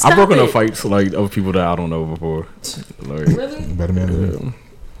 "Hey, stop I've broken it." up fights like of people that I don't know before. Like, Really? Better man than me.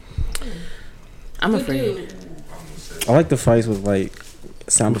 I'm Good afraid. dude. I like the fights with like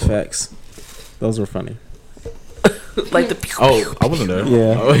sound effects. Those were funny. Like the pew. oh, I wasn't there.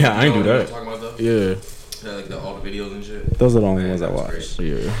 Yeah. Oh yeah, I ain't do that. Talking about though? Yeah. Yeah, like all the videos and shit. Those are the only Man, ones I that was watched. great.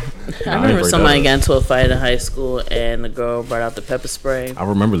 Yeah. I remember somebody got into a fight in high school and the girl brought out the pepper spray. I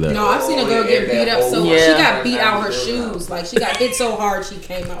remember that. No, I've seen a girl get beat up so Yeah. she got beat out her shoes. Like she got hit so hard she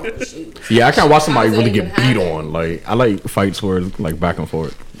came out her shoes. Yeah, I can't watch somebody How does really that get even beat happen? on. Like I like fights where it's like back and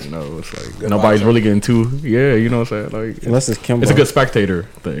forth. You know, it's like nobody's really getting too. Yeah, you know what I'm saying. Like Unless it's Kimbo. it's a good spectator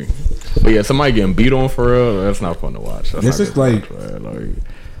thing. But yeah, somebody getting beat on for real, that's not fun to watch. That's It's not just good like- to watch, man. Like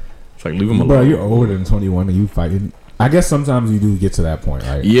it's like leave them alone. Bro, you're older than 21 and you fighting. I guess sometimes you do get to that point,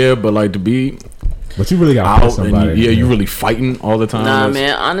 right? Yeah, but like to be But you really gotta fight out and somebody. you really fighting all the time. Nah, that's-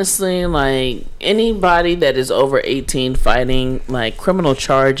 man. Honestly, like anybody that is over 18 fighting like criminal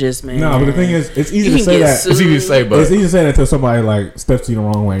charges, man. No, but the thing is, it's easy You to can say get that. sued. It's easy to say, but It's easy to say that until somebody like steps to you the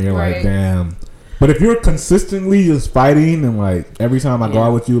wrong way, and you're like, Right. damn. But if you're consistently just fighting, and like every time I go Yeah.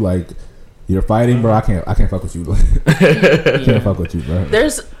 out with you, like you're fighting, bro, I can't fuck with you. I can't fuck with you, bro.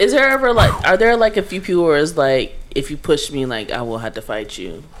 Is there ever like, are there like a few people where it's like, if you push me, like I will have to fight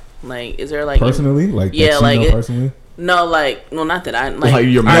you? Like, is there like Personally, like Yeah, that you like know it- personally. no, like, no, not that I like, like.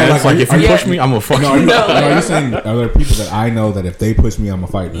 you're mad. like, Like, if you yeah. push me, I'm gonna fuck No, you. are you saying are there people that I know that if they push me, I'm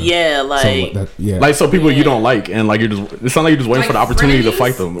gonna fight them? Yeah, like yeah. Like so people Yeah. you don't like, and like you're just. It sounds like you're just waiting Like for the opportunity to frenemies?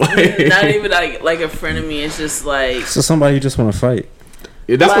 fight them. Like, not even like a friend of me. It's just like So somebody you just want to fight.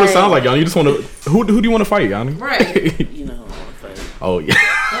 yeah, that's what it like- sounds like, Yanni. You just want to. Who do you want to fight, Yanni? Right. you know, I wanna fight. Oh yeah,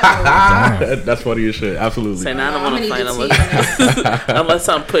 Damn. that's funny as shit. Absolutely. Saying I don't I'm want to gonna fight need to unless, unless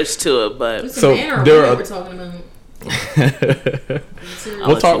I'm pushed to it. But It's So, a man or there woman are- we're talking about.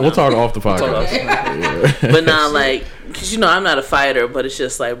 We'll talk off the podcast. Okay. but not like, cause you know I'm not a fighter. But it's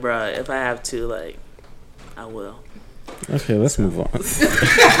just like, bruh, if I have to, like, I will. Okay, let's move on.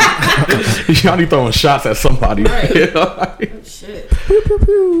 Yanni throwing shots at somebody. Right. You know, like- Shit.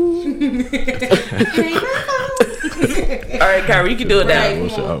 All right, Kyrie, you can do it now. Right.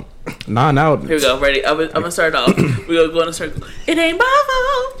 Bullshit. Oh. Nah, now. Here we go. Ready? I'm gonna start off. We're gonna go in a circle. It ain't my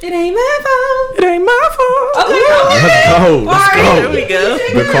fault. It ain't my fault. It ain't my fault. Okay. Let's go. Let's There go. we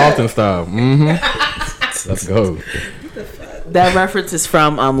go. The Carlton style. Mm-hmm. Let's go. That reference is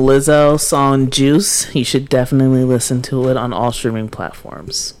from Lizzo's song "Juice." You should definitely listen to it on all streaming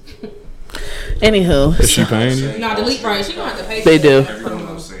platforms. Anywho, Is she paying you? No, delete right. She gonna have to pay. They for do.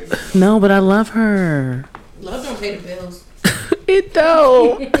 it. no, but I love her. Love don't pay the bills. It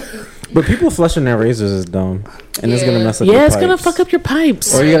don't. But people flushing their razors is dumb, and it's Yeah. gonna mess up. Yeah, your it's gonna pipes. fuck up your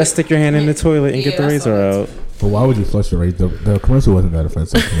pipes. Or you gotta stick your hand in the toilet and Yeah, get the I razor saw out. But why would you flush your razor? The commercial wasn't that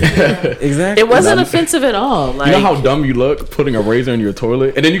offensive. to me. Exactly. It wasn't offensive at all. Like, You know how dumb you look putting a razor in your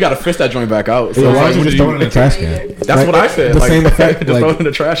toilet, and then you gotta fish that joint back out. So Yeah, it's why like, don't you what just do throw it in the trash can? That's what I said. The Like, same effect. just like, throw it in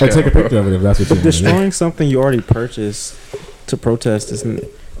the trash like, can. take a picture of it if that's what you want. Destroying something you already purchased to protest isn't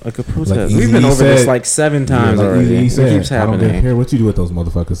like a protest. We've Eazy-E been over this said- like 7 times like already. Eazy-E It said, keeps I don't happening. care what you do with those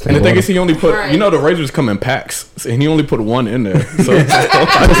motherfuckers. And the thing is, he only put, Right. you know, the razors come in packs, and he only put one in there. So it's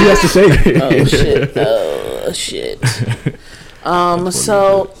because he has to shake. oh shit, oh shit.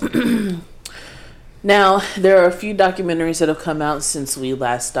 So now there are a few documentaries that have come out since we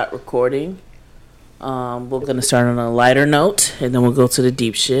last stopped recording. We're gonna start on a lighter note, and then we'll go to the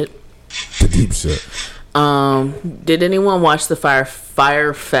deep shit. The deep shit. Did anyone watch the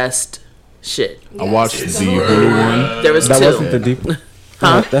Fire Fest shit? I watched the Hulu one. There was That two. wasn't the deep.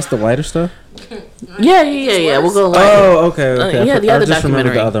 Huh? That's the lighter stuff. Yeah. We'll go lighter. Oh, okay. yeah, the I other just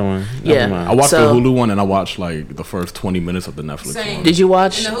remembered documentary. the other one. Yeah. Never mind. I watched So- the Hulu one, and I watched like the first 20 minutes of the Netflix Same. one. Did you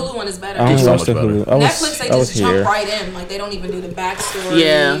watch? And the Hulu one is better. I don't so watch much the better. Hulu. Netflix, they I was just jump here. right in. Like, they don't even do the backstory.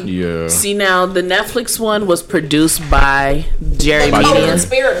 Yeah. Yeah. See, now the Netflix one was produced by Jerry Like, Media.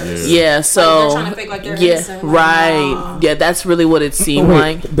 conspirators. Yeah, so they're trying to fake like they're yeah, innocent, like, right. nah. Yeah, that's really what it seemed Oh,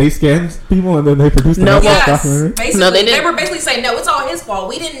 like. wait, they scanned people and then they produced the No, Netflix Yes, documentary? basically. No, they they didn't. were basically saying, no, it's all his fault.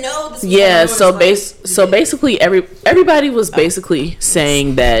 We didn't know this was Yeah, going on. so basically everybody was basically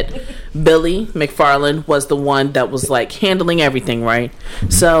saying that Billy McFarland was the one that was like handling everything, right?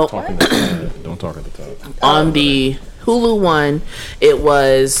 So Don't talk at the top. on the Hulu one, it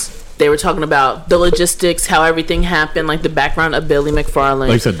was they were talking about the logistics, how everything happened, like the background of Billy McFarland.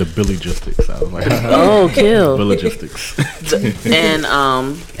 Like you said, the Billy logistics. I was like, oh, kill. Billy logistics.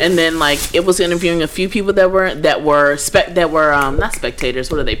 And then like it was interviewing a few people that were not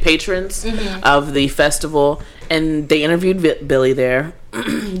spectators. What are they? Patrons of the festival, and they interviewed Billy there.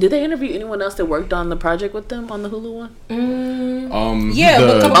 Did they interview anyone else that worked on the project with them on the Hulu one?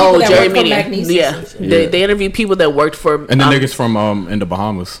 Jerry Meany. They interviewed people that worked for and the niggas from in the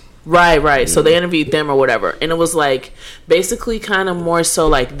Bahamas. Right. Yeah. So they interviewed them or whatever, and it was like basically kind of more so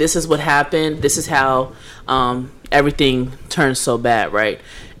like this is what happened. This is how everything turned so bad, right?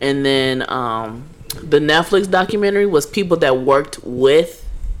 And then the Netflix documentary was people that worked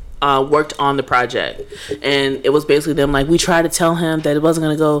on the project, and it was basically them like, we tried to tell him that it wasn't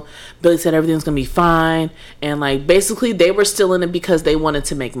gonna go. Billy said everything's gonna be fine, and like basically they were still in it because they wanted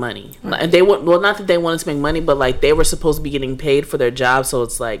to make money. Right. And they were, well, not that they wanted to make money, but like they were supposed to be getting paid for their job. So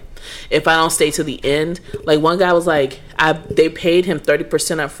it's like, if I don't stay to the end, like one guy was like, they paid him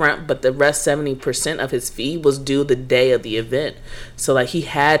 30% up front, but the rest 70% of his fee was due the day of the event. So like he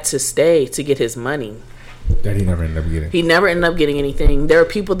had to stay to get his money. That he never ended up getting. He never ended up getting anything. There are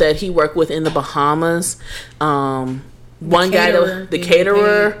people that he worked with in the Bahamas. One guy, the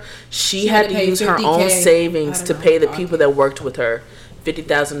caterer, she had to use her own savings to pay the people that worked with her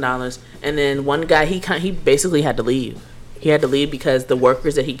 $50,000. And then one guy, he basically had to leave. He had to leave because the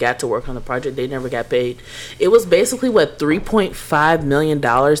workers that he got to work on the project, they never got paid. It was basically $3.5 million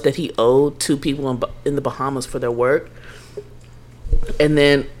that he owed to people in the Bahamas for their work. And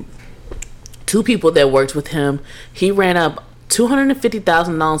then 2 people that worked with him, he ran up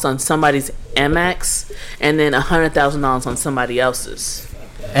 $250,000 on somebody's Amex, and then $100,000 on somebody else's.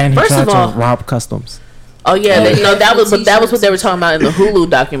 And he tried to rob customs. Oh yeah, that was what they were talking about in the Hulu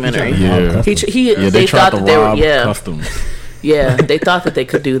documentary. Yeah, they thought that they were customs. Yeah, they thought that they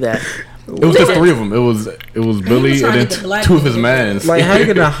could do that. It was just 3 of them. It was Billy and then 2 of his mans. Like how you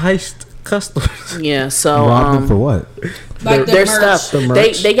gonna heist customs? Yeah, so rob them for what? Like their stuff.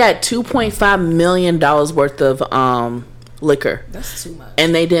 They got $2.5 million worth of liquor. That's too much.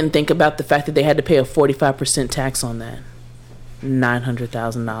 And they didn't think about the fact that they had to pay a 45% tax on that.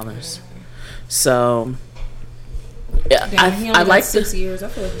 $900,000. So I like 6 years.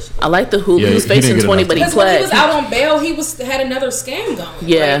 I like the Hulu. He was facing 20, but he played. When he was out on bail, he had another scam going.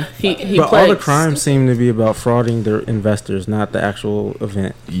 Yeah, he but played. all the crimes seem to be about frauding their investors, not the actual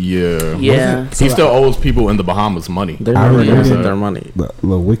event. Yeah. He still owes people in the Bahamas money. They're never gonna get their money.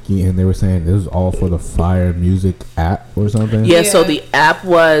 The wiki, and they were saying this was all for the Fire Music app or something. Yeah. So the app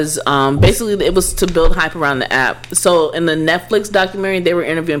was basically it was to build hype around the app. So in the Netflix documentary, they were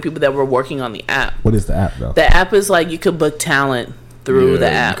interviewing people that were working on the app. What is the app though? The app is like you could book talent through the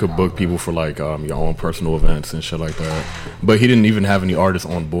app. You could book people for like your own personal events and shit like that. But he didn't even have any artists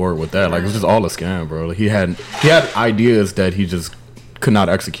on board with that. Like it was just all a scam, bro. Like, he had ideas that he just could not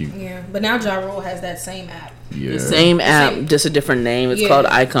execute. Yeah, but now Ja Rule has that same app. Yeah, the same app, just a different name. It's called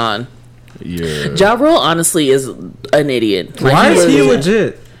Icon. Yeah, Ja Rule honestly is an idiot. Like, why is he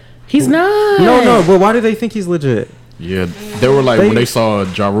legit? He's not. No. But why do they think he's legit? Yeah, they were like when they saw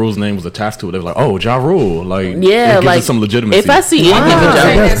Ja Rule's name was attached to it, they were like, "Oh, Ja Rule!" Like, yeah, it gives it some legitimacy. If I see anything with Ja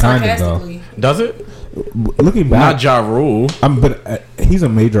Rule, kind of though. Does it? Looking back, not Ja Rule. But he's a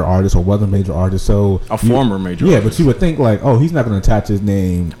major artist or was a major artist, so a former major. Yeah, artist. but you would think like, oh, he's not going to attach his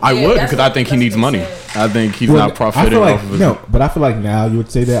name. I would because I think he needs money. I think he's not profiting off of it. No, but I feel like now you would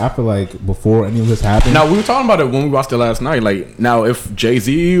say that. I feel like before any of this happened. Now we were talking about it when we watched it last night. Like now, if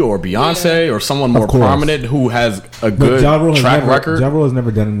Jay-Z or Beyonce or someone more prominent who has a good track record, Ja Rule has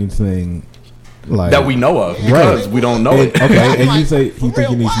never done anything like that we know of because we don't know it. Okay, and you say you think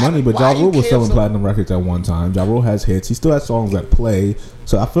he needs money, but Ja Rule was selling platinum records at one time. Ja Rule has hits. He still has songs that play.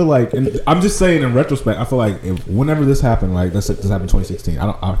 So I feel like, and I'm just saying in retrospect, I feel like whenever this happened, like this happened in 2016.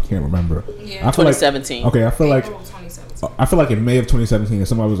 I can't remember. Yeah, I feel 2017. Like, okay, I feel like in May of 2017,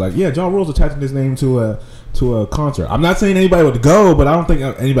 somebody was like, "Yeah, Ja Rule's attaching his name to a concert." I'm not saying anybody would go, but I don't think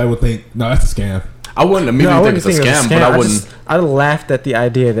anybody would think, "No, that's a scam." I wouldn't immediately think it's a scam, but I wouldn't. I laughed at the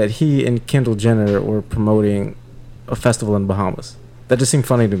idea that he and Kendall Jenner were promoting a festival in Bahamas. That just seemed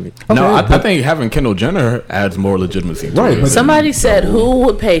funny to me. No, I think having Kendall Jenner adds more legitimacy to it. Somebody said, who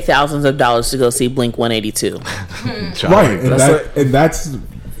would pay thousands of dollars to go see Blink 182? Right, and that's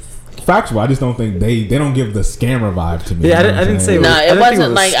factual. I just don't think they don't give the scammer vibe to me. Yeah, I didn't say. No, it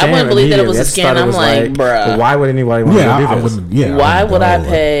wasn't like I wouldn't believe that it was a scam. I'm like, bruh, why would anybody want to do this? Why would I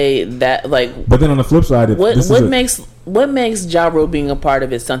pay that? Like, but then on the flip side, what makes Ja Rule being a part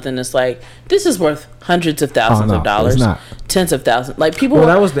of it something that's like this is worth hundreds of thousands of dollars, tens of thousands? Like people. Well,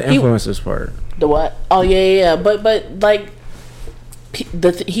 that was the influencers part. The what? Oh yeah. But like.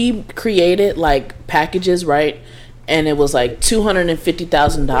 he created like packages, right? And it was like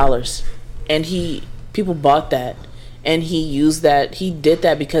 $250,000, and people bought that, and he used that. He did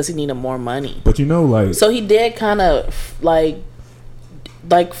that because he needed more money. But you know, like, so he did kind of like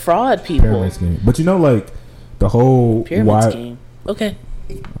fraud people. Pyramid scheme. But you know, like the whole pyramid scheme. Okay,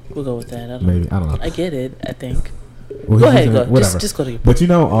 we'll go with that. I don't know. I get it. I think. Well, go ahead. Go. Whatever. Just go to your. But you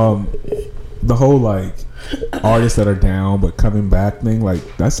know, the whole like artists that are down but coming back thing, like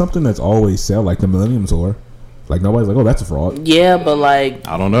that's something that's always sell, like the Millennium Tour. Like nobody's like, oh, that's a fraud. Yeah, but like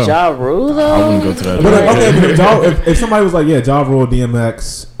I don't know. Ja Rule though. I wouldn't go to that. But okay, if somebody was like, yeah, Ja Rule,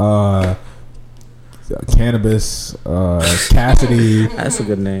 DMX, Cannabis, Cassidy. That's a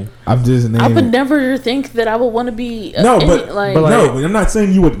good name. I'm just naming. I would never think that I would want to be. But I'm not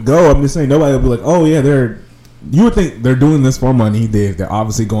saying you would go. I'm just saying nobody would be like, oh yeah, you would think they're doing this for money. They're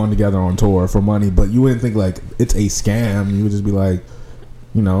obviously going together on tour for money, but you wouldn't think like it's a scam. You would just be like,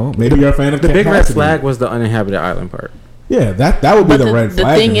 you know, maybe you're a fan of the big red flag was the uninhabited island part. Yeah, that would be the red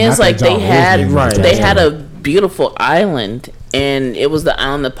flag. The thing is, like they had a beautiful island, and it was the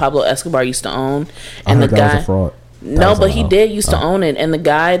island that Pablo Escobar used to own, and the guy. Was a fraud. No, but he did used to own it, and the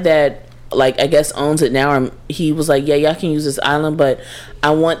guy that like I guess owns it now, he was like, yeah, y'all can use this island, but I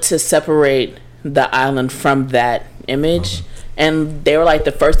want to separate the island from that image. And they were like,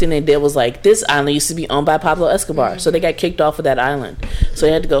 the first thing they did was like, this island used to be owned by Pablo Escobar, so they got kicked off of that island, so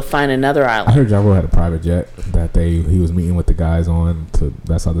they had to go find another island. I heard Ja Rule had a private jet that he was meeting with the guys on.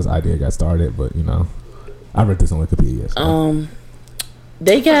 That's how this idea got started. But you know, I read this on Wikipedia. So.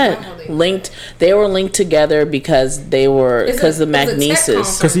 They got linked. They were linked together because of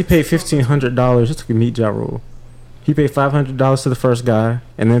Magnesis. Because he paid $1,500 just to meet Ja Rule. He paid $500 to the first guy,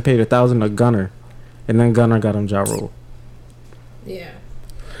 and then paid $1,000 to Gunner, and then Gunner got him Ja Rule.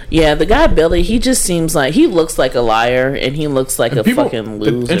 Yeah, the guy Billy, he just seems like he looks like a liar, and he looks like fucking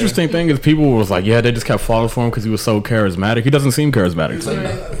loser. The interesting thing is, people was like, yeah, they just kept falling for him because he was so charismatic. He doesn't seem charismatic to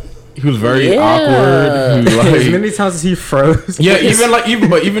me. He was very awkward. As many times as he froze. Yeah,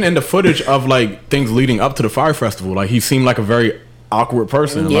 even in the footage of like things leading up to the Fire Festival, like he seemed like a very awkward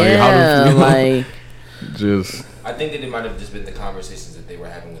person. Yeah, like just. I think that it might have just been the conversations that they were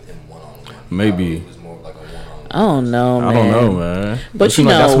having with him one-on-one. Maybe. It was more like a one-on-one. I don't know, man. I don't know, man. But you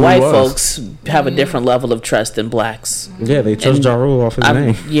know, white folks have a different level of trust than blacks. Yeah, they chose Ja Rule off his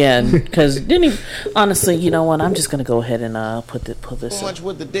name. Yeah, because honestly, you know what? I'm just gonna go ahead and put this. So much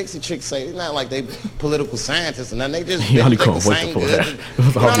what the Dixie chicks say. It's not like they political scientists and nothing. They just you only think can't the wait same to pull good. that.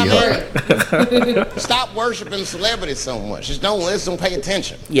 You know what I mean? Stop worshiping celebrities so much. Just don't listen. Pay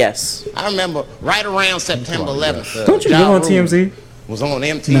attention. Yes. I remember right around September 11th. Don't you live on TMZ? Was on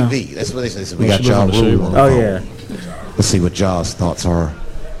MTV. No. That's what they said. We got Ja Rule on the phone. Yeah. Let's see what Ja's thoughts are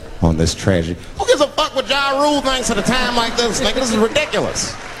on this tragedy. Who gives a fuck what Ja Rule thinks at a time like this? Nigga, this is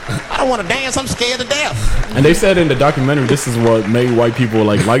ridiculous. I don't want to dance. I'm scared to death. And they said in the documentary, this is what made white people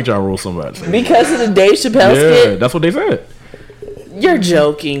like Ja Rule so much. Because of the Dave Chappelle skit? Yeah, that's what they said. You're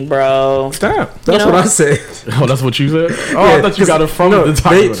joking, bro. Stop. That's what I said. Oh, that's what you said? Oh, yeah, I thought you got it from the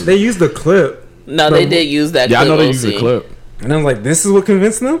documentary. They used the clip. No, they did use that clip. Yeah, I know they used the clip. And I'm like, this is what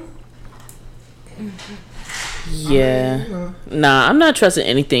convinced them? Yeah. Nah, I'm not trusting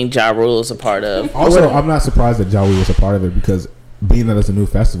anything Ja Rule is a part of. Also, I'm not surprised that Ja Rule was a part of it because being that it's a new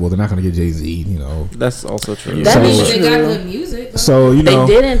festival, they're not going to get Jay-Z, you know. That's also true. That is They true. got good music. So, you know.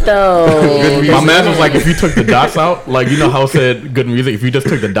 They didn't, though. My man was like, if you took the dots out, like, you know how it said good music? If you just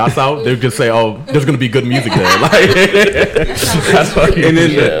took the dots out, they would just say, oh, there's going to be good music there. Like, that's what and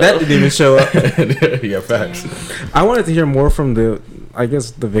then that didn't even show up. Yeah, facts. I wanted to hear more from the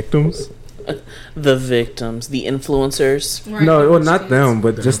victims. The victims, the influencers. Right. No, well, not them,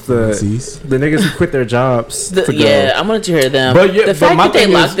 but just the niggas who quit their jobs. Yeah, I wanted to hear them. But yeah, the fact that they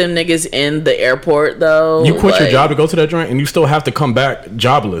locked them niggas in the airport, though. You quit your job to go to that joint, and you still have to come back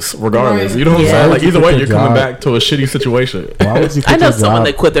jobless, regardless. Right. You know what I'm saying? Like, either way, you're coming back to a shitty situation. Why would you quit I know your someone job?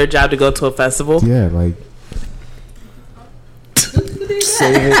 that quit their job to go to a festival. Yeah, like.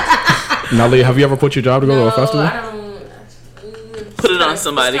 Save it. Natalie, have you ever quit your job to go to a festival? I don't. Put it on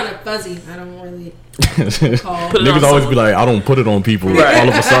somebody. It's kind of fuzzy. I don't really. Niggas always be like, I don't put it on people. Right. All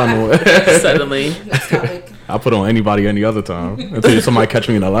of a sudden, suddenly, I put it on anybody any other time until somebody catch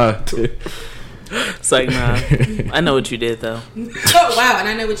me in a lie. It's like, nah. I know what you did though. Oh wow, and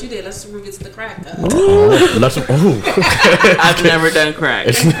I know what you did. Let's revisit the crack. I've never done crack.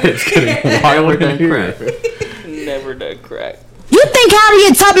 It's getting wild. Never done crack. Never done crack. You think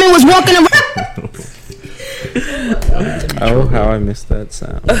Harriet Tubman was walking around? Oh, how I missed that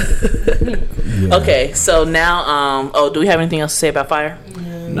sound. Yeah. Okay, so now, do we have anything else to say about Fire?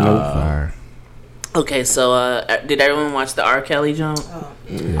 No. Fire. Okay, so did everyone watch the R. Kelly jump?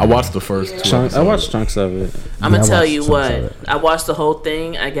 I watched the first two. I watched chunks of it. I'm gonna tell you what. I watched the whole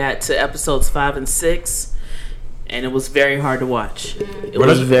thing. I got to episodes 5 and 6, and it was very hard to watch. It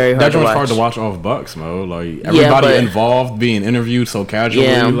was very hard to watch. That was hard to watch off Bucks, man. Like everybody involved being interviewed so casually.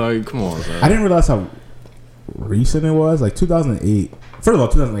 Yeah. Like, come on, man. I didn't realize how recent it was. Like 2008. First of all,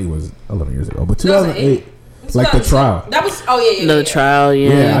 2008 was 11 years ago, but 2008. Like the trial. That was the trial.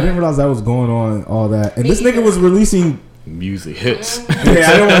 Yeah, I didn't realize that was going on. All that, and this nigga was releasing music hits. Yeah,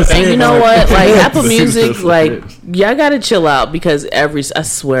 I don't want to say. And you know what? Like Apple Music, like y'all gotta chill out because I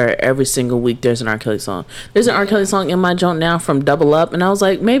swear every single week there's an R. Kelly song. There's an R. Kelly song in my joint now from Double Up, and I was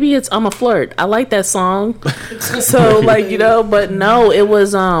like, maybe it's I'm a Flirt. I like that song. So like but no, it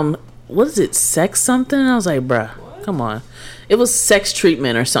was what is it? Sex something? And I was like, bruh, come on. It was Sex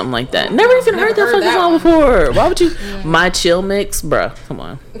Treatment or something like that. Never even heard that fucking song before. Why would you? My Chill Mix, bruh. Come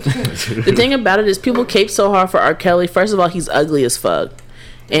on. The thing about it is people cape so hard for R. Kelly. First of all, he's ugly as fuck.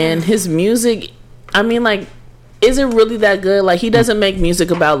 And his music, I mean, like, is it really that good? Like, he doesn't make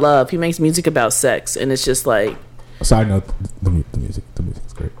music about love. He makes music about sex. And it's just like... Side note, the music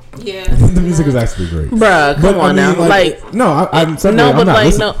is great. Yeah. The music is actually great. Bruh, come on now. Like, no, I'm saying no, but I'm not like,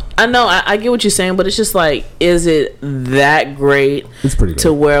 listening. no, I know, I get what you're saying, but it's just like, is it that great? It's pretty great.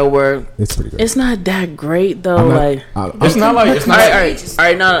 To where we're... It's pretty great. It's not that great, though. It's not like... It's not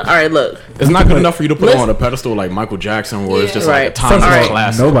all right, look. It's not good enough for you to put it on a pedestal like Michael Jackson, where it's just like a timeless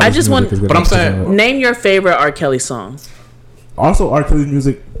classic. I just want... But I'm saying... Name your favorite R. Kelly song. Also, R. Kelly's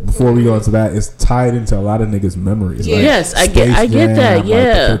music, before we go into that, is tied into a lot of niggas' memories. Yeah. Like Yes, I get that,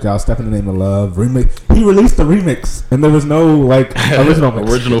 yeah. Like, Cookout, Step in the Name of Love, remix. He released the remix, and there was no, like,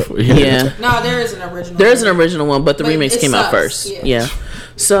 original mix. Yeah. No, there is an original. There is an original one, but the remix came out sucks, first. Yeah.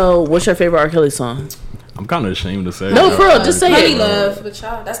 So, what's your favorite R. Kelly song? I'm kind of ashamed to say. No, for real, just say Honey it. Love, but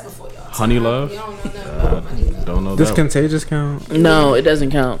y'all, that's before y'all. Honey Love? Y'all don't know nothing about Honey Love. Don't know Does that. Contagious count? No, it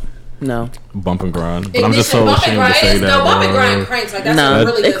doesn't count. No. Bump and Grind. But I'm just so ashamed to say that. No, Bump and Grind cranks. Like, that's a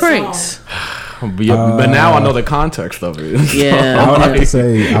really good cranks. song. But now I know the context of it. Yeah. I would have to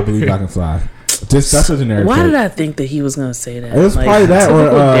say, I Believe I Can Fly. Just that's a generic. Why did I think that he was gonna say that? It was probably that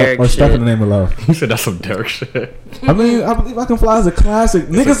or Step in the Name of Love. He said that's some Derek shit. I mean, I Believe I Can Fly is a classic.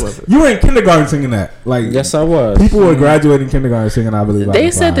 Niggas, you were in kindergarten singing that. Like, yes, I was. People were graduating kindergarten singing I Believe I Can Fly.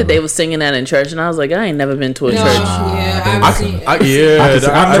 They said that they was singing that in church, and I was like, I ain't never been to a church. I've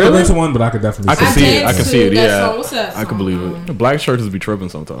never been to one, but I could definitely. I can see it. I can see it. Yeah, What's that I can believe it. Black churches be tripping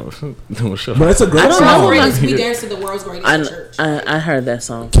sometimes. But it's a great song. We danced to the world's greatest church. I heard that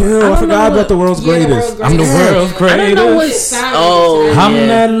song. Kill, I forgot about the world's greatest. I'm the world's greatest. I don't know what. Oh, I'm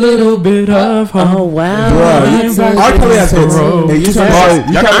that little bit of hope. Oh wow. Bro, R. Kelly has hits. Hey, you can't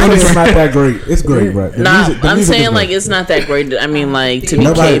say it's not that great. It's great, bro. Nah, I'm saying like it's not that great. I mean, like to be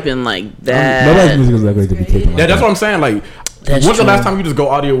caping like that. Nobody's music is that great to be caping. Yeah, that's what I'm saying. Like, That's when's the true. last time you just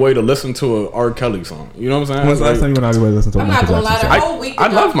go out of your way to listen to a R. Kelly song? You know what I'm saying? When's the last time you went out of your way to listen to a I'm Michael not gonna Jackson lie, song? the whole week. I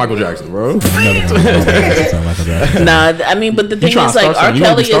love Michael Jackson, bro. Nah, I mean, but the thing is, like, R.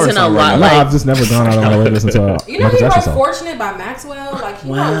 Kelly isn't a lot No, like. I've just never gone out of my way to listen to a You know, Michael he Jackson wrote song. "Fortunate" by Maxwell. Like, he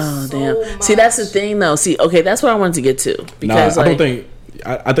Wow, wrote so damn. much. See, that's the thing, though. See, okay, that's what I wanted to get to because I like, don't think.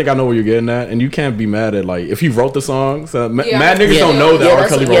 I think I know where you're getting at, and you can't be mad at like if he wrote the songs. Yeah. Mad niggas don't know that R.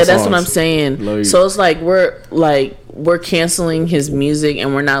 Kelly wrote songs. that's what I'm saying. Like, So it's like we're canceling his music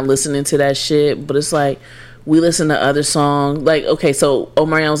and we're not listening to that shit. But it's like we listen to other songs. Like, okay, so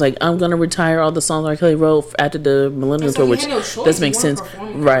Omarion was like, I'm gonna retire all the songs R. Kelly wrote after the Millennium Tour, which does make sense,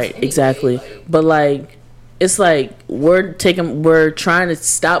 right? Exactly. But like, it's like we're trying to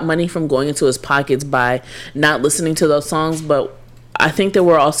stop money from going into his pockets by not listening to those songs, but I think that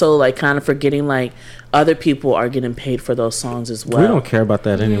we're also like kind of forgetting like other people are getting paid for those songs as well. We don't care about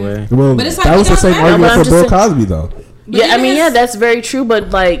that anyway. Well, But it's like that was the same argument for Bill saying- Cosby, though. Yeah, I mean, yeah, that's very true. But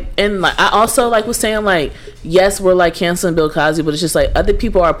like, and like, I also like was saying like, yes, we're like canceling Bill Cosby, but it's just like other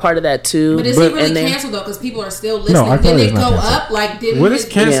people are a part of that too. But is he really canceled though? Because people are still listening. No, R. Didn't Kelly it is not go canceled. up? Like, didn't What is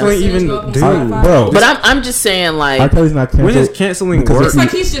canceling even do? Bro, But I'm just saying like, R. Kelly's not canceled. When is canceling because work It's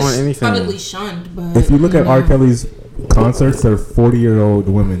like he's on just anything? publicly shunned. But If you look at R. Kelly's concerts, they're 40-year-old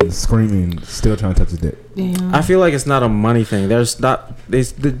women screaming, still trying to touch his dick. I feel like it's not a money thing. There's not they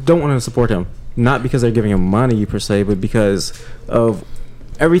don't want to support him, not because they're giving him money per se, but because of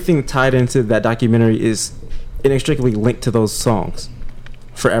everything tied into that documentary is inextricably linked to those songs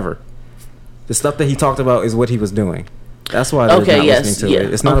forever. The stuff that he talked about is what he was doing. That's why they're not listening to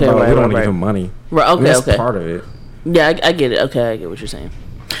it. It's not about we don't want to give him money. Right, I mean, okay, that's okay. part of it. Yeah, I get it. Okay, I get what you're saying.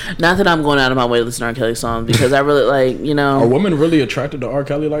 Not that I'm going out of my way to listen to R. Kelly songs because I really like, you know. are women really attracted to R.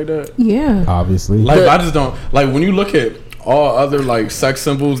 Kelly like that? yeah, Obviously. Like I just don't like when you look at all other like sex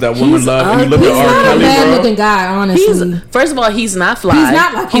symbols that women love, and you look He's at R. not a Kelly, bad bro. looking guy, honestly. First of all, he's not fly. He's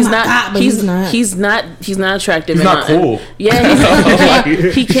not like, he's oh my not. God, but he's not. He's not attractive. He's not cool. Yeah,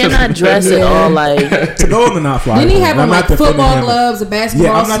 he cannot dress at all. Like to go on the not fly. Didn't he have I'm on not like defending football him. gloves, a basketball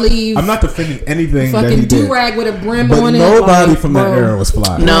Yeah, sleeve? I'm not defending anything that he Fucking did. do rag with a brim But on it. nobody like, from that bro. era was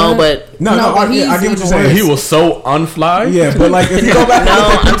fly. no, but No, but I get what you're he's saying. He was so unfly. Yeah, but like if you go back and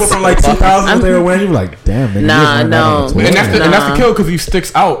look at people from like 2000 they were wearing, you be like, damn, nigga, Nah, you was wearing that on no. a And that's the, tour. and that's the kill because he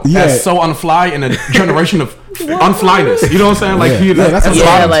sticks out as so unfly in a generation of unflyness. You know what I'm saying? Like he, that's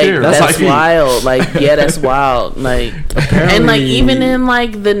like tier. that's like he- wild. Like yeah, that's wild. Like and like even in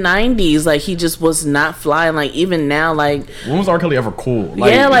like the 90s, like he just was not flying. Like even now, like when was R. Kelly ever cool?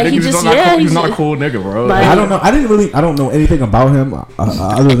 Yeah, like, he niggas just- not yeah, cool. He's he's not a just- cool nigga, bro. like- I don't know. I don't know anything about him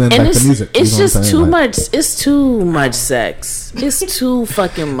other than and like the music. it's you know what I'm just saying? too Like, much. It's too much sex. It's too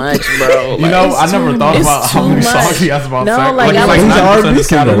fucking much, bro. You know, I never thought it's about how too many much. songs he has about No, sex. like, Like, I he's was- like He's 90% an of the R&B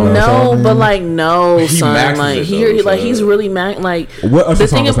catalog. singer, No, So, but like no, He son. maxes Like it, he though, like so. he's really like what Usher the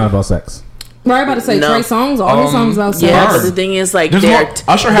song thing is is- not about sex? Right, about to say No. Trey songs. All his songs about sex. Yeah, Hard. but the thing is, like, There's they're more-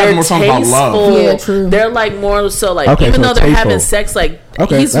 Usher has they're more songs about love. tasteful. Yeah, true. They're like more so like Okay, even so though they're tasteful. having sex, like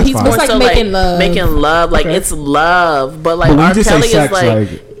Okay, he's that's he's fine. more It's like so making like love. making love, like Okay. it's love. But like But when R. you just say Kelly is sex, like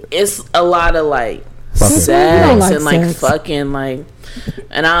like- it's a lot of like Fuck it. sex We don't like and like sex. fucking like.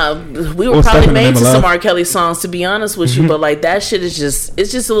 And we were Well, stuff probably in the name made of to some love. R. Kelly songs, to be honest with you, but like that shit is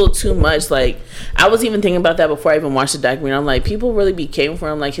it's just a little too much. Like I was even thinking about that before I even watched the documentary. I'm like, people really be came for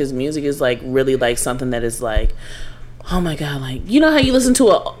him. Like his music is like really like something that is like, oh my god, like you know how you listen to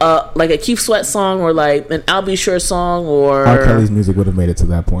a like a Keith Sweat song or like an I'll Be Sure song or R. Kelly's music would have made it to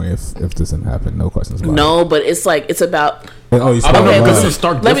that point if this didn't happen. No questions about it. no, but it's like it's about. Oh, you I don't know Okay, because listen, there's a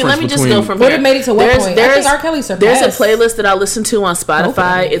stark let me difference just between- go from Would here. it made it to what point? I think R. Kelly surpassed. There's a playlist that I listen to on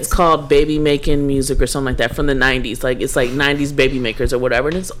Spotify. Okay. It's called Baby Making Music or something like that from the 90s. Like it's like 90s baby makers or whatever,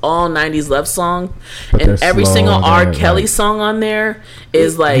 and it's all 90s love song. But And they're every slow single and R. they're, Kelly like- song on there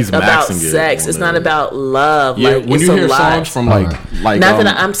is like He's about maxing it sex. on It's there. not about love. Yeah, like when it's you a hear lot. songs from like Not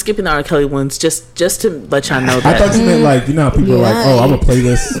that I'm skipping the R. Kelly ones, just to let y'all know I that. thought you meant like, you know how people are like, Yeah. oh, I'm gonna play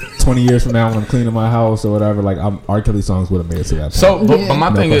this 20 years from now when I'm cleaning my house or whatever. Like R. Kelly songs would have made it to that point. So, but my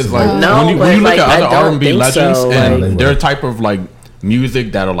No thing is question. like No, when you but, look like, at I other don't R&B think legends so, and like- their type of like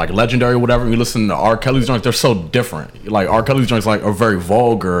music that are like legendary or whatever, you listen to R. Kelly's joints, they're so different. Like R. Kelly's joints like are very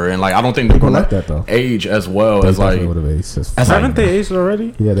vulgar and like I don't think they're People gonna like that, though. age as well They as like. definitely would've aged just Haven't fine. they aged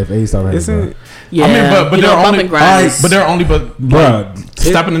already? Yeah, they've aged already. Isn't Yeah, I mean, but you know, they're bump only and grind. but they're only but Bruh,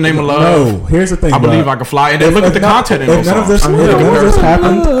 Step in the Name of Love. No, here's the thing. I Believe bruh. I Can Fly, and then If- look at if the none- content in if those none of songs. this, if none of this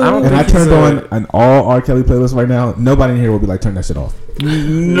happened, don't and I think turned he's on an all R. Kelly playlist right now, nobody in here will be like, turn that shit off.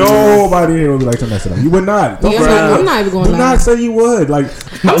 Nobody in here will be like, turn that shit off. You would not. Don't Yeah, say you I'm would. not even gonna Do lie. not say you would. Like,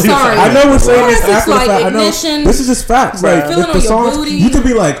 I'm sorry. I know we're saying this Classics after the like fact. I know Ignition, this is just facts. Like, Feeling if on the Your songs, Booty. you could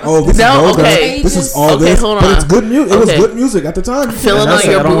be like, oh, this No, is okay. this is all Okay, this, hold but on. it's good music. It was Okay. good music at the time. Feeling That's on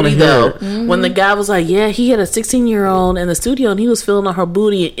it, your I don't wanna booty hear though. it. When the guy was like, "Yeah, he had a 16-year-old in the studio and he was feeling on her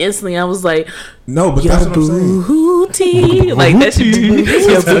booty," and instantly I was like, No, but "Your that's what I'm saying. booty," like that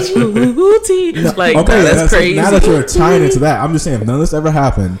shit. Your booty, like Okay, that's crazy. Now that you're tying into that, I'm just saying, if none of this ever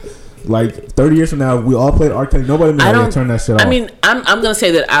happened, like 30 years from now, we all played R. Kelly. Nobody I would don't turn that shit off. I mean, I'm gonna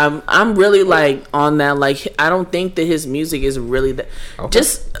say that I'm really like on that. Like, I don't think that his music is really that.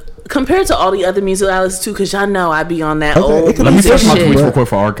 Just compared to all the other music I listen to, because y'all know I be on that Okay, it old could Let me music touch my shit. tweets real quick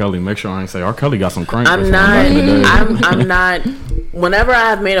for R. Kelly. Make sure I ain't say R. Kelly got some crank. I'm from not. back in the day. I'm not. Whenever I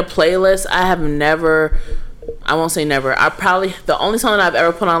have made a playlist, I have never. I won't say never. I probably the only song that I've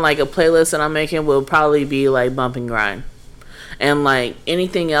ever put on like a playlist that I'm making will probably be like Bump and Grind, and like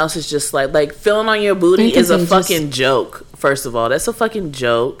anything else is just like Feeling on Your Booty is a Contagious. fucking joke. First of all, that's a fucking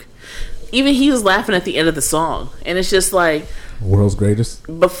joke. Even he was laughing at the end of the song, and it's just like. World's greatest.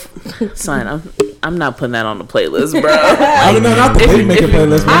 Son, I'm not putting that on the playlist, bro. I mean, no, not the baby making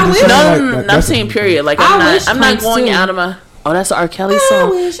playlist. I wish- I'm saying period. Like I wish I'm not Prince going too. out of my. Oh, that's an R. Kelly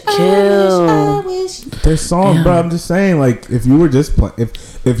song. Kill. Their song, bro. I'm just saying, like, if you were just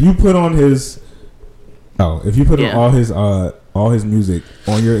if you put on his, if you put Yeah. on all his music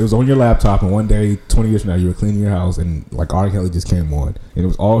on it was on your laptop, and one day 20 years from now you were cleaning your house and like R. Kelly just came on and it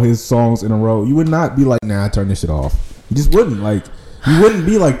was all his songs in a row, you would not be like, nah, turn this shit off. You just wouldn't. Like, you wouldn't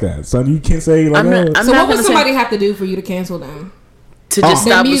be like that, son. You can't say like, I'm oh. not So what would gonna somebody say, have to do for you to cancel them? to just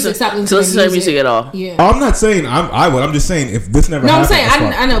Their stop music, listening, stop listening to listen to their their music at all. Yeah. I'm not saying I would. I'm just saying if this never No, I'm happened. saying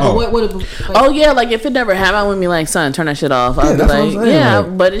that's I fine. know, but Oh. what would? Oh yeah, like if it never happened, I wouldn't be like, son, turn that shit off. Yeah, I'd be that's what I'm like, saying, yeah,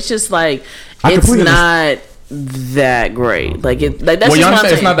 like, but it's just like I it's completely not. that great. Like that's Well, just you what I'm understand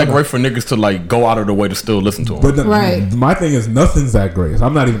it's saying. not that great for niggas to like go out of their way to still listen to him. But Right. my thing is, nothing's that great. So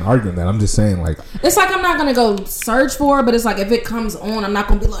I'm not even arguing that. I'm just saying, like, It's like I'm not gonna go search for it, but it's like if it comes on, I'm not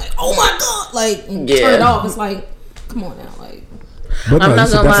gonna be like, oh my god, like and turn it off. It's like, come on now, like. but I'm no, not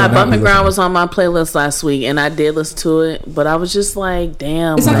you gonna should lie, definitely Bumping listen. Ground was on my playlist last week, and I did listen to it, but I was just like,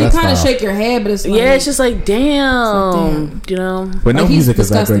 damn. It's like you that's kind of foul. shake your head, but it's like, yeah, it's just like, damn, damn. you know. But no Like, he's music is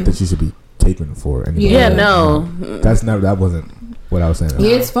that great disgusting. that you should be caping for. Anybody. Yeah, no. That's never. That wasn't what I was saying.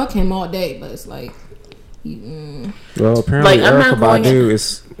 Yeah, it's fuck him all day, but it's like, Well, apparently Like, I'm Erykah not going- Badu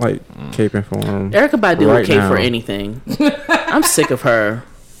is like caping for him. Erykah Badu right okay now. for anything. I'm sick of her,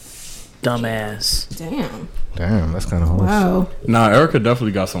 dumbass. damn, Damn, that's kind of harsh. wow. Nah, Erica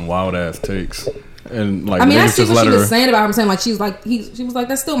definitely got some wild ass takes, and like I mean, I niggas see just what let she her. was saying about him, saying like she was like,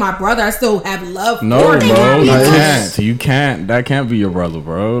 that's still my brother. I still have love No, for bro, him. you can't. You can't. That can't be your brother,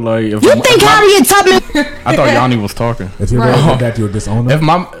 bro. Like, if You think Harriet Tubman? I thought Yanni was talking. If your brother did that, you would disown him. If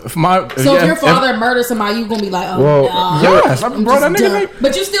my, So if your father murdered somebody, you gonna be like, oh Well, no. yes, bro, that nigga. Dumb.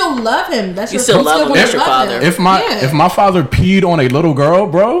 But you still love him. That's You your still love him. gonna That's your father. him. If my Yeah. if my father peed on a little girl,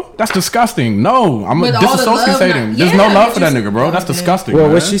 bro, that's disgusting. No, I'm With all the love, disassociate him. not- There's yeah, no love but for that you- nigga, bro. That's okay. disgusting. Well,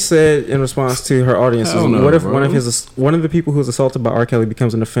 man. what she said in response to her audience is, Hell no, what if bro. one of the people who was assaulted by R. Kelly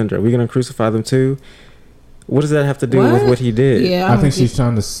becomes an offender? Are we gonna crucify them too? What does that have to do with What? what he did? Yeah, I think she's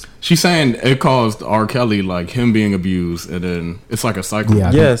trying to. She's saying it caused R. Kelly like him being abused, and then it's like a cycle.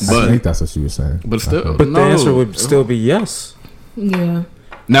 Yeah, Yes. I But- think that's what she was saying. But still, But no. the answer would still be yes. Yeah.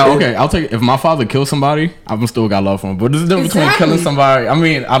 Now, okay, I'll take it. If my father killed somebody, I've still got love for him. But there's a difference between Exactly. killing somebody. I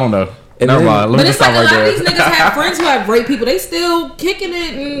mean, I don't know. And Never then- mind. Let But me it's just like stop a lot right of these there. niggas have friends who have raped people. They still kicking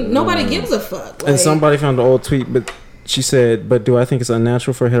it, and nobody gives a fuck. Like, And somebody found an old tweet, but she said, "But do I think it's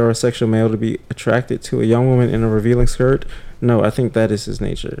unnatural for a heterosexual male to be attracted to a young woman in a revealing skirt? No, I think that is his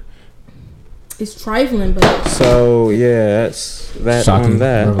nature." it's trifling, but So yeah, that's that Shocking on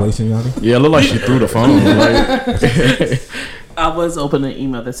that. revelation, Yanni. Yeah, it looked like she threw the phone. Like, I was opening an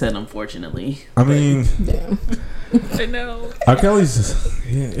email that said, unfortunately. I mean, damn. I know. R. Kelly's just,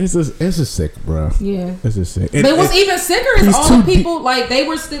 yeah, it's just sick, bro. Yeah. It's just sick. But what's even sicker is he's all too the people like they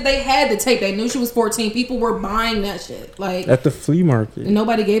had the tape. They knew she was 14. People were buying that shit. Like At the flea market.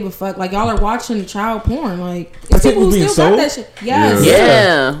 nobody gave a fuck. Like y'all are watching child porn. Like That it's tape people was who being still got sold? that shit. Yes.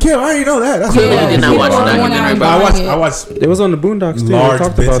 Yeah. Kim, I didn't know that. That's Yeah, I did not people watch are the going documentary, out and but buying I it. watched It was on the Boondocks too. They large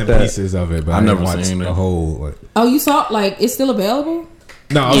talked bits about and that. pieces of it, but I I never never watched seen the it. whole. Like, Oh, you saw like it's still available?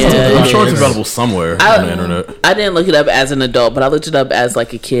 no, I was Yeah. talking I'm about sure it's it. available somewhere on the internet. I didn't look it up as an adult, but I looked it up as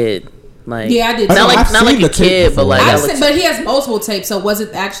like a kid. Like Yeah, I did. I know, Not like I've not like seen a the tape kid, but before. like I I've looked. seen, but he has multiple tapes. So was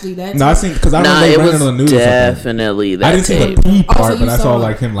it actually that? No, I tape? seen because I Nah, remember it they ran was it on the news. Or something. definitely that I didn't see tape. the pee Oh, so part, you but I saw saw it.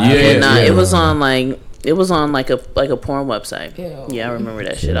 like him laughing. Yeah, Nah, it was yeah. on like it was on like a porn website. Ew. Yeah, I remember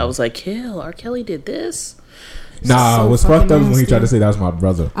that shit. I was like, "Kill, R. Kelly did this." Nah, So what's fucked fucking up is when he nasty. tried to say that was my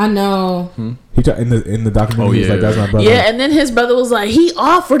brother. I know. He tried in the documentary. Oh, he was yeah. like, "That's my brother." Yeah, and then his brother was like, he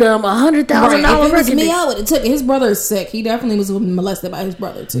offered him $100,000 Right. If it was record me, deal. I would have took it. His brother is sick. He definitely was molested by his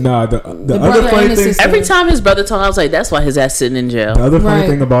brother too. Nah, the brother other funny and his thing. sister. Every time his brother told him, I was like, that's why his ass sitting in jail. The other funny Right.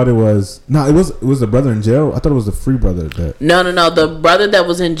 thing about it was it was the brother in jail. I thought it was the free brother. That No, the brother that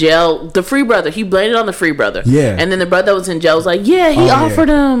was in jail, the free brother, he blamed it on the free brother. Yeah. And then the brother that was in jail was like, yeah, he Oh, yeah. offered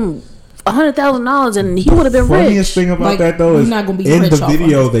him $100,000 and he would have been funniest rich. thing about Like, that though you're is not gonna be in rich the off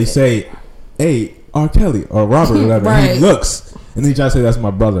video of they this. say, "Hey, R. Kelly or Robert, or whatever." Right. He looks, and he tries to say that's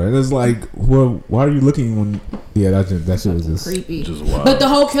my brother, and it's like, well, why are you looking when? Yeah, that shit was just Creepy. Just wild. But the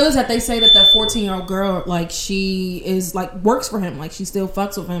whole kill is that they say that 14-year-old girl, like she is like works for him, like she still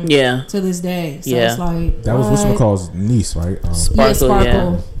fucks with him. Yeah. To this day. So Yeah. it's like that was what? whatchamacall's niece, right? Yeah, Sparkle,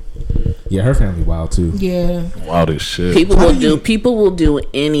 Sparkle. Yeah, her family wild too. Yeah. Wild as shit. People How will do you- people will do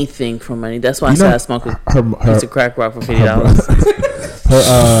anything for money. That's why I You said know, I smoke a her piece of crack rock for $50.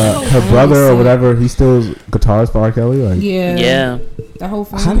 her brother or whatever, he still guitarist for R. Kelly. Like, Yeah. Yeah. The whole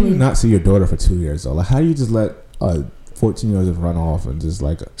family. how do you not see your daughter for 2 years though? Like, how do you just let a 14-year-old just run off and just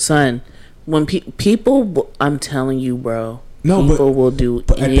like? Son, when people, I'm telling you, bro, No, people will do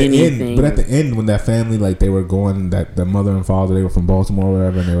But at anything. the end, at the end, when that family, like, they were going, that the mother and father, they were from Baltimore or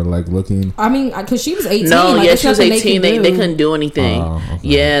whatever, and they were like looking. I mean, because she was 18. No, like, yeah, there's she was nothing 18. They couldn't do anything. Oh, okay.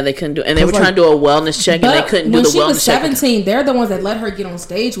 Yeah, they couldn't do, and they were 'Cause, trying to do a wellness check, and they But couldn't do when the she was wellness check. 17, they're the ones that let her get on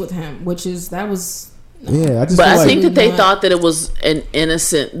stage with him, that was. Yeah, I just But feel I like, think that they Not- thought that it was an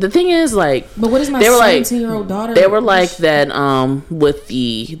innocent. The thing is, like, But what is my they were like 17-year-old daughter? they were like that. With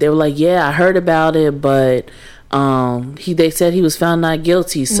they were like, yeah, I heard about it, but they said he was found not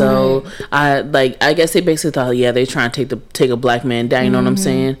guilty. So I guess they basically thought, yeah, they trying to take a black man down. You know what I'm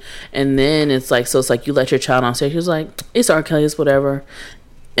saying? And then it's like you let your child on stage. He was like, it's R. Kelly, it's whatever.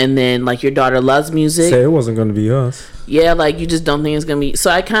 and then like your daughter loves music. Say it wasn't going to be us. Yeah, like you just don't think it's gonna be.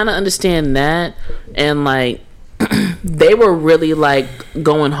 So I kind of understand that, and like they were really like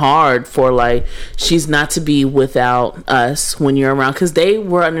going hard for like she's not to be without us when you're around, because they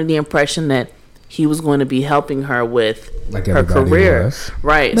were under the impression that he was going to be helping her with like her career,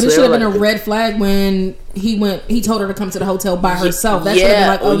 right? But so it should have been like, a red flag when he told her to come to the hotel by herself. That should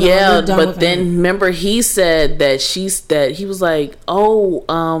yeah, have been like, oh, no, yeah. you're done But with then him. remember, he said that he was like, oh,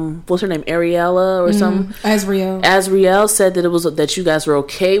 what's her name, Ariella or something? Azriel said that it was that you guys were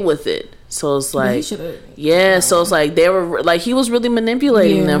okay with it. So it's like, yeah. So it's like they were like he was really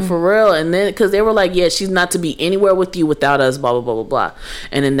manipulating them for real, and then because they were like, yeah, she's not to be anywhere with you without us, blah blah blah blah blah,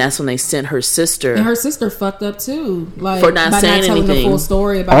 and then that's when they sent her sister. And her sister fucked up too, like for not saying telling anything. the full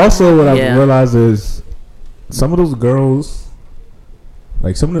story about. Also, what I've realized is some of those girls,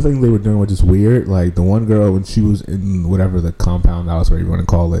 like some of the things they were doing were just weird. Like the one girl, when she was in whatever the compound house, whatever you want to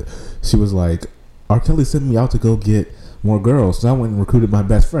call it, she was like, R. Kelly sent me out to go get more girls, so I went and recruited my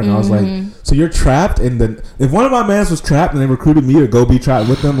best friend. I was like, so you're trapped, and then if one of my mans was trapped and they recruited me to go be trapped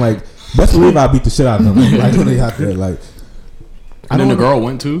with them, like best believe I'll beat the shit out of them. Like when they out there, like. And then the girl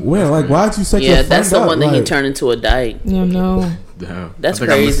went too. Well, like why'd you set your friend that's the up? one that he Like- turned into a dyke. Yeah, no. Damn, That's I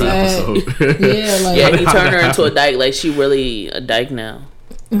think I missed crazy. that episode. Yeah, he turned her into a dyke. Like she really a dyke now.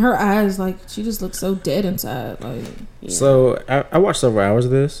 Her eyes, like she just looks so dead inside. Like So I watched several hours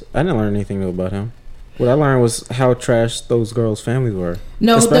of this. I didn't learn anything new about him. What I learned was how trash those girls' families were.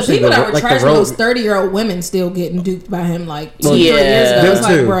 no, Especially the people that were like trash the were those 30-year-old women still getting duped by him. Like 2 Well, years ago, them it's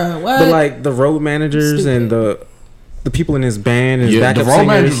like, too. bruh, what? But like the road managers and the people in his band and his Yeah, the backup road singers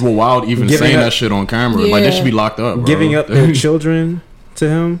managers were wild, even giving saying up- that shit on camera. Like they should be locked up, bro. giving up their children to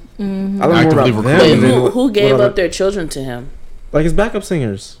him. I learned more Actively about them. Wait, than who what gave other- up their children to him? like his backup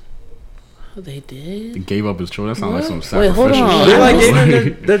singers. Oh, they did. He gave up his children. That sounds like some Wait, sacrificial hold on. shit. They like gave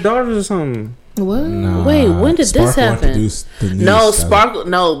them their daughters or something. What? Wait, when did this Sparkle happen? introduced the niece, No,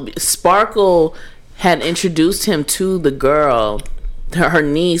 Sparkle had introduced him to the girl, her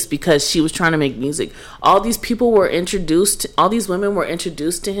niece, because she was trying to make music. All these people were introduced. All these women were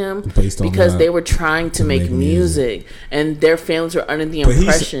introduced to him Based on because that, they were trying to make music, and their families were under the But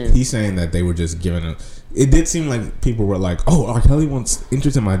impression. he's saying that they were just giving him. It did seem like people were like, "Oh, R. Kelly wants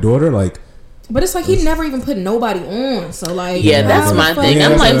interest in my daughter." Like, But it's like he never even put nobody on. So like, yeah, that's how my the thing.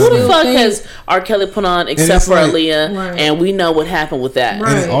 fuck I'm like, you who the still fuck think- has R. Kelly put on except it's for like- Aaliyah? Right. And we know what happened with that.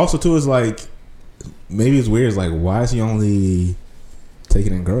 Right. And it also too is like maybe it's weird. It's like why is he only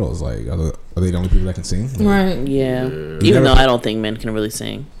taking in girls? Like are they the only people that can sing? Like, Right. Yeah. You Even never- though I don't think men can really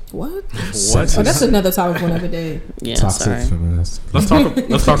sing. What? What? Oh, that's another topic for another day. Yeah, Toxic sorry. feminist. Let's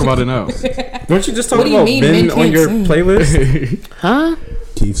talk about it now. Weren't you just What talking do you about mean men men on can't your sing? playlist? Huh?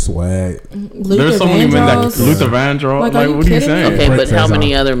 Keith Sweat. There's so many men that Luther Vandross. Like, Like, are you what are you kidding me? saying? Okay, Frank but how Frazon.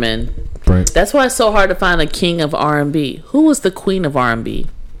 many other men? Frank. That's why it's so hard to find a king of R&B. Who was the queen of R&B?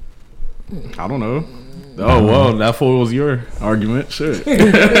 I don't know. Oh well, that fool was your argument. Shit.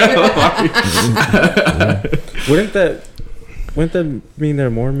 Wouldn't that mean there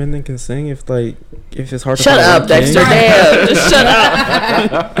are more men that can sing if it's hard to Shut find up, one king? Dexter. Damn, just shut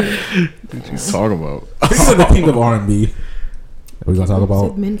up. What you talking about? Speaking of the king of R&B, are we gonna talk about?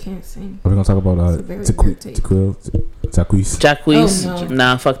 Said men can't sing. Are we gonna talk about It's a very weird take. Taquise? Jacquees? Oh, no.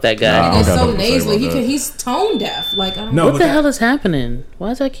 Nah, fuck that guy. Nah, It's got so nothing to say nasally. about that. He's tone deaf. Like I don't No, know. What the hell is happening? Why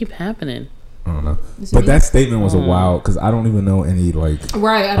does that keep happening? I don't know. Is But it that statement was a wild because I don't even know any like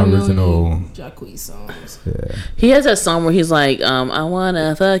Right, I don't original. know any Jacquees songs. Yeah. He has that song where he's like, I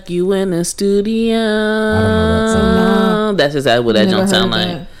wanna fuck you in the studio. I don't know that song. That's exactly what that Never don't sound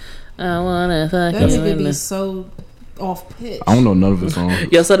heard like. I wanna fuck That you nigga in be the. so off pitch. I don't know none of his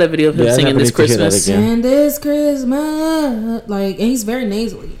songs. Y'all saw that video of him Yeah, I singing never this need to hear that Christmas. again. And this Christmas, like, and he's very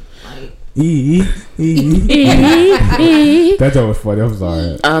nasally. Like, That joke was funny. I'm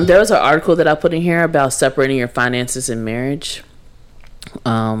sorry. There was an article that I put in here about separating your finances in marriage.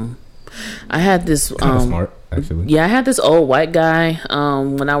 I had this Kind of smart, actually. yeah, I had this old white guy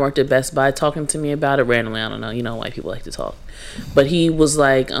when I worked at Best Buy talking to me about it randomly. I don't know, white people like to talk, but he was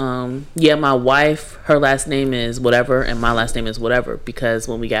like, yeah, my wife, her last name is whatever and my last name is whatever, because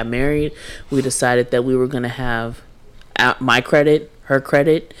when we got married we decided that we were going to have my credit, her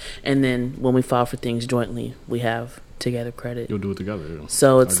credit, and then when we file for things jointly we have together credit. You'll do it together. Yeah.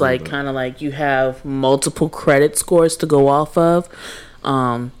 So it's I agree like with that. kind of like you have multiple credit scores to go off of.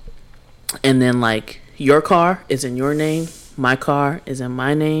 And then like your car is in your name, my car is in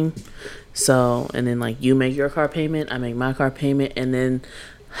my name. So, and then like you make your car payment, I make my car payment, and then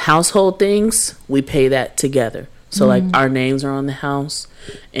household things, we pay that together. So like our names are on the house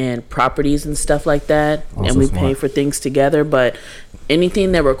and properties and stuff like that, and we pay for things together. But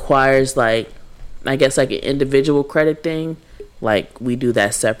anything that requires like, I guess like an individual credit thing, like we do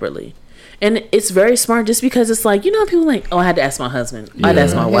that separately. And it's very smart just because it's like, you know, people like, oh, I had to ask my husband. I had to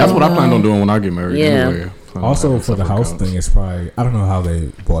ask my wife. That's what I plan on doing when I get married. Yeah. Anyway. Also, for the house thing, it's probably, I don't know how they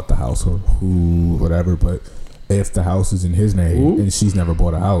bought the house or who, whatever, but if the house is in his name and she's never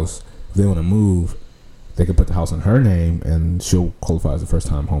bought a house, if they want to move, they could put the house in her name and she'll qualify as a first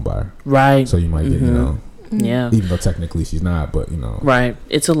time home buyer. Right. So you might get, you know, yeah. even though technically she's not, but you know. Right.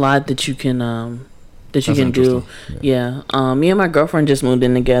 It's a lot that you can, do. Yeah. Me and my girlfriend just moved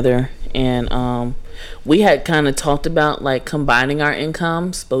in together, and we had kind of talked about like combining our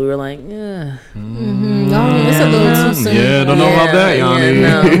incomes, but we were like, yeah. No, it's a little too soon. Yeah, don't know about that, Yanni.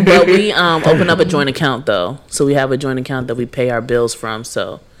 No. But we opened up a joint account though, so we have a joint account that we pay our bills from.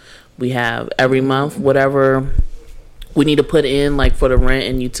 So we have every month whatever we need to put in, like for the rent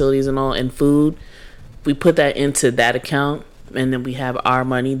and utilities and all and food, we put that into that account. And then we have our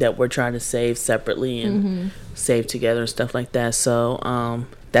money that we're trying to save separately and save together and stuff like that. So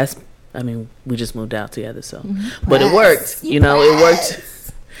that's, I mean, we just moved out together. So, but it worked. You know, it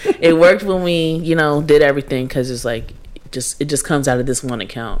worked. It worked when we, you know, did everything because it's like, it just comes out of this one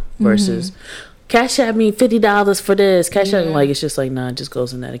account versus cash at me $50 for this. Cash at me, like it's just like nah, it just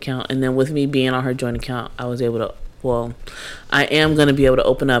goes in that account. And then with me being on her joint account, I was able to. Well, I am gonna be able to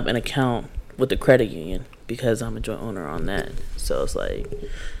open up an account with the credit union, because I'm a joint owner on that. So it's like,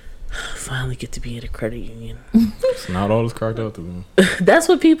 finally get to be at a credit union. It's not all it's cracked out to be. That's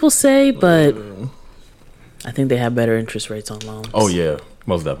what people say, but I think they have better interest rates on loans. Oh, yeah.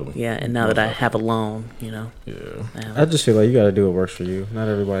 Most definitely. Yeah, and now that I have a loan, you know. Yeah. I just feel like you got to do what works for you. Not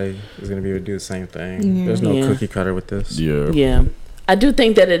everybody is going to be able to do the same thing. There's no cookie cutter with this. Yeah. I do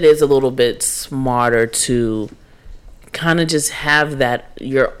think that it is a little bit smarter to kind of just have that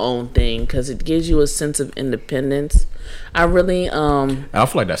your own thing, because it gives you a sense of independence. I really I feel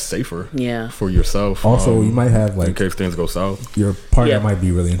like that's safer yeah for yourself. Also, you might have like, in case things go south, your partner might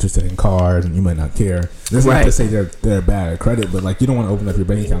be really interested in cars and you might not care. This is not to say they're bad at credit, but like you don't want to open up your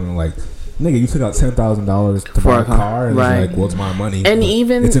bank account and like, nigga, you took out $10,000 to buy a car, and it's like, well, it's my money, and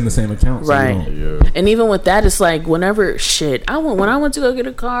even it's in the same account, so and even with that, it's like whenever when I went to go get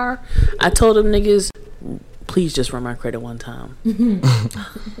a car, I told them niggas, please just run my credit one time.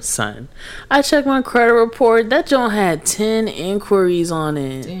 Son, I checked my credit report. That joint had 10 inquiries on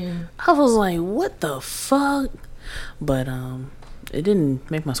it. Damn. I was like, what the fuck? But it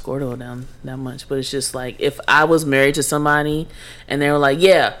didn't make my score go down that much. But it's just like, if I was married to somebody and they were like,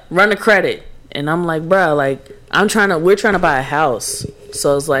 yeah, run the credit, and I'm like, bro, like we're trying to buy a house,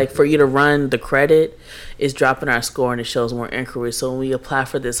 so it's like for you to run the credit is dropping our score and it shows more inquiries. So when we apply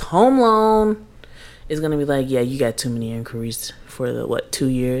for this home loan, it's gonna be like, yeah, you got too many inquiries for the 2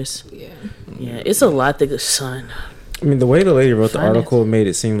 years. Yeah, it's a lot that goes, son. I mean, the way the lady wrote the article made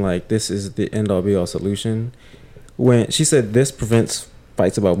it seem like this is the end all be all solution. When she said this prevents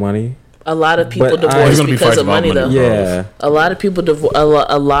fights about money, a lot of people divorce because of money, though. Yeah, a lot of people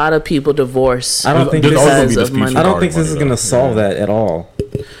a lot of people divorce. I don't think this is gonna solve that at all.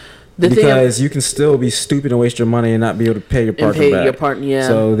 Because you can still be stupid and waste your money and not be able to pay your partner back.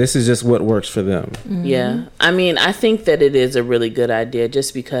 So this is just what works for them. Yeah. I mean, I think that it is a really good idea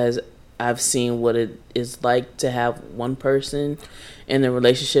just because I've seen what it is like to have one person in the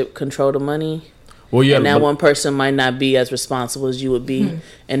relationship control the money. Well, yeah. And that one person might not be as responsible as you would be.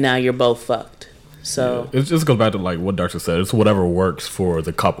 And now you're both fucked. So it just goes back to like what Dexter said. It's whatever works for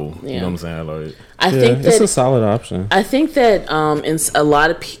the couple. You know what I'm saying? Like, I think it's a solid option. I think that in a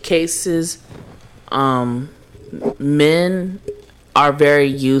lot of cases, men are very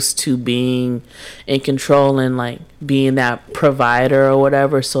used to being in control and like being that provider or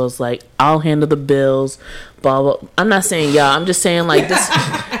whatever. So it's like, I'll handle the bills, blah blah. I'm not saying y'all. I'm just saying like this.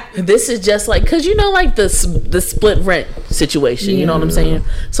 This is just like, because you know, like the split rent situation. You know what I'm saying?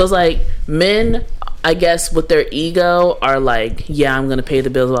 So it's like men, I guess, with their ego are like, yeah, I'm gonna pay the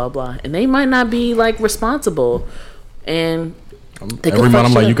bills, blah blah, and they might not be like responsible. And every month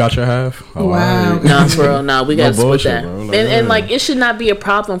I'm like, you got your half. Oh, wow. Nah, bro, nah, we gotta split that. Like, and like, it should not be a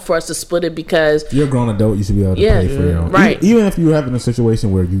problem for us to split it, because you're a grown adult. You should be able to pay for your own. Right. Even if you're having a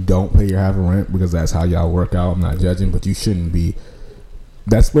situation where you don't pay your half of rent because that's how y'all work out. I'm not judging, but you shouldn't be.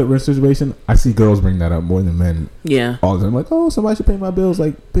 That split rent situation, I see girls bring that up more than men. Yeah. All the time, like, oh, somebody should pay my bills.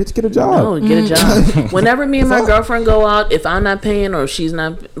 Like, bitch, get a job. No, get a job. Whenever me and my girlfriend go out, if I'm not paying or if she's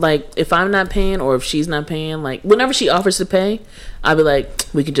not, like, if I'm not paying or if she's not paying, like, whenever she offers to pay, I'll be like,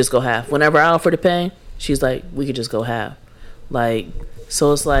 we could just go half. Whenever I offer to pay, she's like, we could just go half. Like,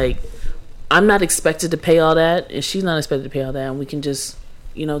 so it's like, I'm not expected to pay all that, and she's not expected to pay all that, and we can just,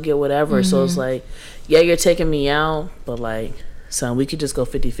 get whatever. So it's like, yeah, you're taking me out, but like, son, we could just go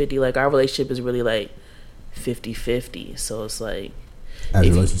 50-50. Like, our relationship is really like 50-50. So it's like, as a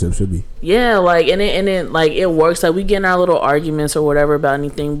relationship should be. Yeah, like, and it like, it works. Like, we get in our little arguments or whatever about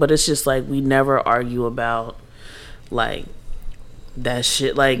anything, but it's just like, we never argue about like that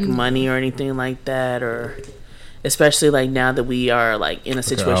shit, like money or anything like that, or especially like now that we are like in a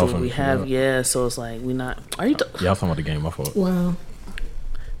situation where we have so it's like we not. Are you? Yeah, I was talking about the game. My fault. Wow.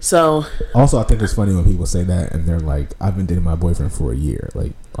 So also, I think it's funny when people say that and they're like, "I've been dating my boyfriend for a year."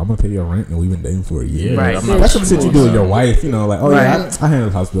 Like, I'm gonna pay your rent and we've been dating for a year. Right. That's some shit you do with your wife. Like, oh yeah, I handle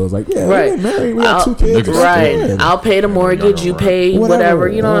the house bills. Like, yeah, we're married. We have 2 kids. Right. I'll pay the mortgage. You pay whatever.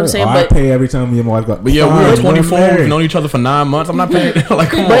 You know what I'm saying? But I pay every time me and my wife got. But yeah, we were 24. We've known each other for 9 months. I'm not paying. Like,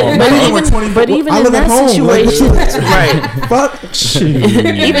 come on. But even in that situation, right? Fuck.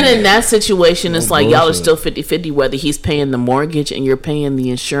 Even in that situation, it's like y'all are still 50-50. Whether he's paying the mortgage and you're paying the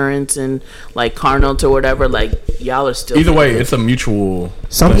insurance and like car notes or whatever, like y'all are still. Either way, it's a mutual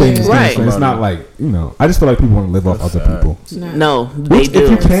something. Right. It's not like I just feel like people want to live off other people. No, they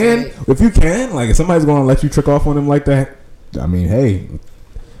do. If you can, like if somebody's going to let you trick off on them like that, I mean, hey,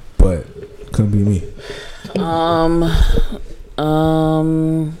 but couldn't be me.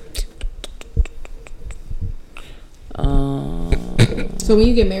 So when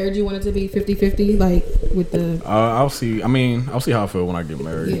you get married, you want it to be 50-50, like with the. I'll see. I mean, I'll see how I feel when I get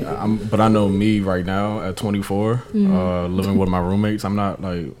married. Yeah. But I know me right now at 24, living with my roommates. I'm not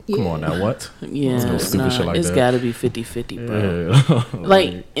like, come on now, what? Yeah, no stupid shit like it's that. got to be 50-50, bro. Yeah.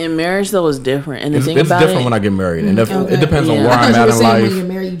 Like in marriage, though, it's different. And the thing it's about different when I get married, and it depends on where I'm at in life. When you're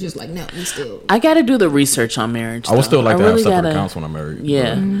married, you just like no, we still. I got to do the research on marriage. I would still like to have separate accounts when I'm married.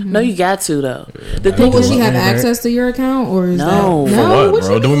 Yeah, no, you got to though. The thing will she have access to your account or is no? For what,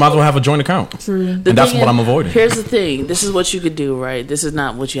 bro? Then we might as well have a joint account. True. And that's what I'm avoiding. Here's the thing. This is what you could do, right? This is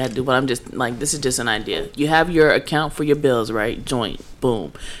not what you had to do, but I'm just like, this is just an idea. You have your account for your bills, right? Joint,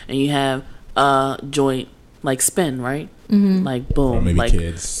 boom. And you have joint, like spend, right? Mm-hmm. Like boom, or maybe like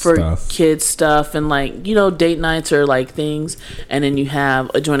kids for stuff. Kids stuff and like date nights or like things, and then you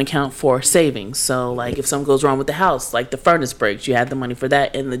have a joint account for savings. So like if something goes wrong with the house, like the furnace breaks, you have the money for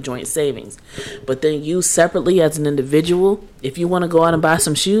that in the joint savings. But then you separately as an individual, if you want to go out and buy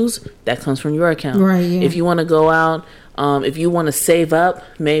some shoes, that comes from your account. Right. Yeah. If you want to go out, if you want to save up,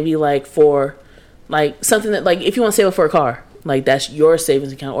 maybe like for like something that like if you want to save up for a car. Like that's your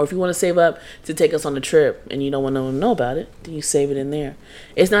savings account. Or if you want to save up to take us on a trip and you don't want no one to know about it, then you save it in there.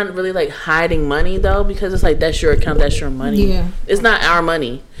 It's not really like hiding money though, because it's like that's your account, that's your money. Yeah. It's not our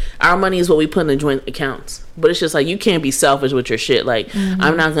money. Our money is what we put in the joint accounts. But it's just like you can't be selfish with your shit. Like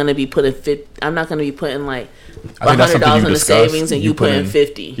I'm not gonna be putting like $100 in the savings and you put in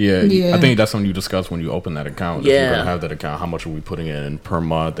 50. Yeah, I think that's something you discuss when you open that account. Yeah. If you're gonna have that account, how much are we putting in per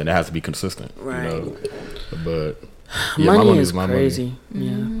month, and it has to be consistent. Right. But yeah, money is crazy. Money.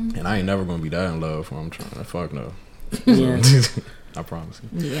 Yeah. And I ain't never gonna be that in love when I'm trying to fuck no. Yeah. I promise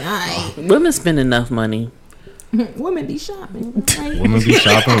you. Yeah. Women spend enough money. Women be shopping. Right? Women be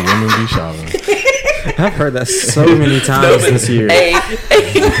shopping. Women be shopping. I've heard that so many times this year. Hey,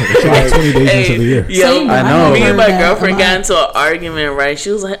 20 days into the year. Yo, I know. Me and my girlfriend got into an argument, right? She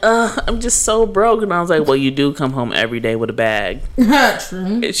was like, I'm just so broke. And I was like, well, you do come home every day with a bag. True.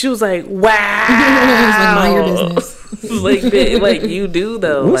 And she was like, wow. It's like mind your business. like you do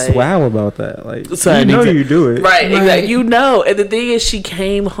though. What's like, wow about that? Like so you know you do it. Right, exactly. You know. And the thing is she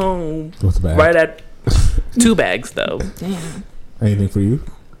came home right at 2 bags though. Damn. Anything for you?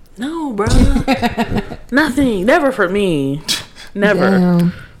 No, bro. Nothing. Never for me. Never.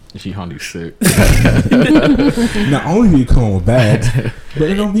 Damn. She honey sick. Not only do you come home with bags, but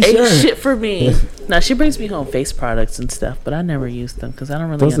it don't be ain't sharing. shit for me. Now she brings me home face products and stuff, but I never use them because I don't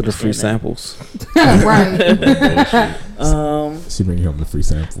really. Those are the free understand samples. Right. She bring you home the free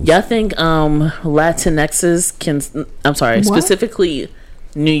samples. Y'all think Latinxes can? I'm sorry, What? specifically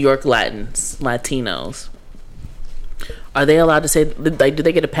New York Latinos. Are they allowed to say, like, do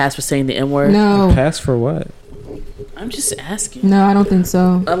they get a pass for saying the N-word? No. Pass for what? I'm just asking. No, I don't think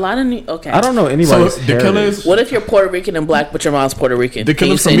so. A lot of okay. I don't know anybody's So the killers. What if you're Puerto Rican and black, but your mom's Puerto Rican? The Can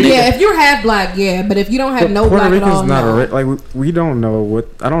you killers say from nigga? Yeah, if you're half black, yeah, but if you don't have But no Puerto black Rican's at all, not no. like we don't know what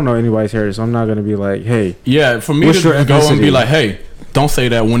I don't know anybody's heritage, so I'm not gonna be like, hey, Yeah, for me What's to your go and be ethnicity? like, hey, don't say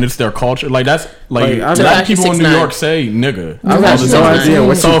that when it's their culture. Like that's like Like, a lot of Tekashi people in New 6ix9ine. York say nigga. I Tekashi have no idea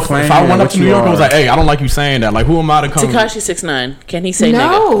what So you if claim. I went and up what to New you York and was are. like, hey, I don't like you saying that. Like, who am I to come? Tekashi 6ix9ine. Can he say nigga?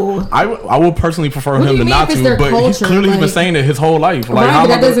 No. I will personally prefer What do him you to mean not if it's to, their but culture? he's been Like- saying it his whole life. Like, Right, how but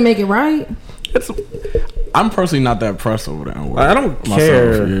that am I doesn't make it right. I'm personally not that pressed over that. I don't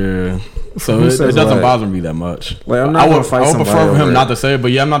care. Yeah. So Who it says doesn't what? bother me that much. Like, I'm not I gonna would fight prefer somebody him over not it. to say it,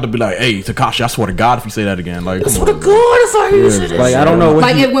 but yeah, I'm not to be like, hey, Tekashi, I swear to God, if you say that again, like, come on. God, if I hear you say that. Like, I don't know what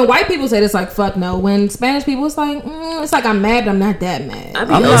Like he- when white people say it, it's like fuck no. When Spanish people, it's like I'm mad, but I'm not that mad. I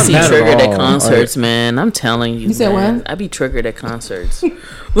be I'm not OC mad at triggered at all. concerts, man. I'm telling you. You said man. what? I be triggered at concerts.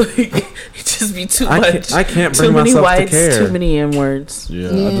 Like it just be too I much. can't too bring many myself to whites, care. too many N words. Yeah,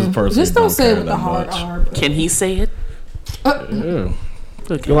 I Yeah. just personally Just don't say care it with the that hard much. R. Can he say it? Yeah.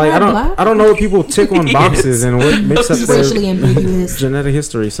 Okay. Like, I don't know what people tick on boxes and what makes up Racially their ambiguous. genetic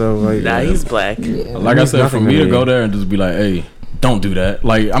history. So like, Nah, he's black. Like I means said, for nothing me to to me. go there and just be like, hey, don't do that.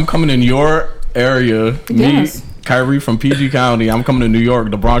 Like, I'm coming in your area. Yes. Me, Kyrie from PG County. I'm coming to New York,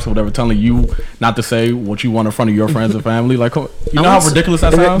 the Bronx, or whatever, telling you not to say what you want in front of your friends and family. Like, you know how ridiculous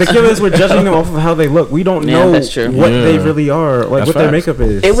that And sounds? the killers were judging them off of how they look. We don't Yeah, know that's true. what Yeah. they really are, like That's what their facts. makeup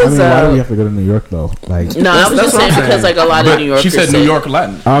is. It was. I mean, why do we have to go to New York though? Like, No, I was just what I'm saying because saying. like a lot of New Yorkers. She said say- New York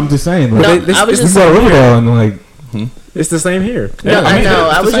Latin. I'm just saying. No, Like, I was we just go to saying. Riverdale and like, It's the same here. No, Yeah, I mean, know.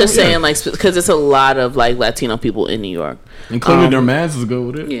 it's I the was same just here. saying, like, because it's a lot of like Latino people in New York. Including their mans is good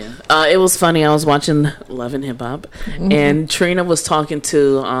with it. Yeah, it was funny. I was watching Love and Hip Hop, and Trina was talking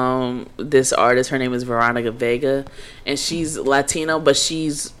to this artist. Her name is Veronica Vega, and she's Latino, but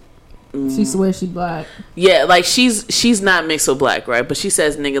she's She swears she black. yeah, like she's not mixed with black, right? But she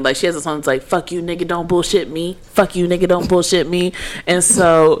says nigga, like she has a song that's like fuck you nigga, don't bullshit me, fuck you nigga, don't bullshit me. And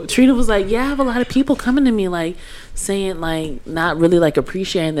so Trina was like, yeah, I have a lot of people coming to me like saying like not really like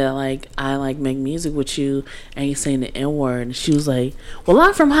appreciating that like I like make music with you and you saying the N word. And she was like, well,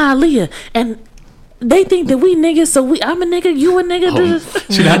 I'm from Hialeah and they think that we niggas, so I'm a nigga, you a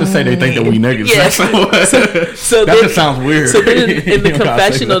nigga. She had to say they think that we niggas. Yeah. So that then- just sounds weird. So then in the You don't gotta say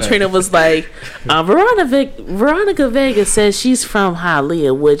confessional, that. Trina was like, Veronica Vega says she's from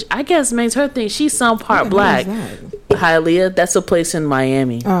Hialeah, which I guess makes her think she's some part black. Hialeah, that's a place in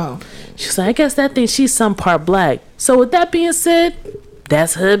Miami. Oh. She's like, I guess that thinks she's some part black. So with that being said,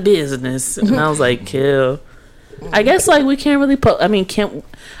 that's her business. And I was like, kill. I guess like we can't really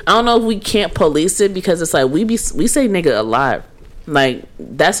I don't know if we can't police it because it's like we say nigga a lot. Like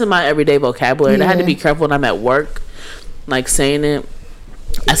that's in my everyday vocabulary. And I had to be careful when I'm at work, like saying it.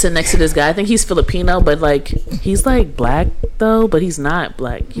 I sit next to this guy. I think he's Filipino, but like he's like black though, but he's not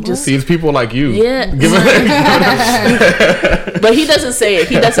black. He just sees people like you. Yeah. But he doesn't say it.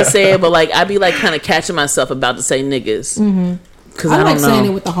 He doesn't say it. But like I be like kind of catching myself about to say niggas. Mm-hmm. Cause I I like don't saying it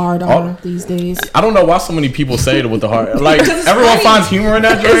know. with the hard R these days. I don't know why so many people say it with the heart. Like Because it's everyone funny. finds humor in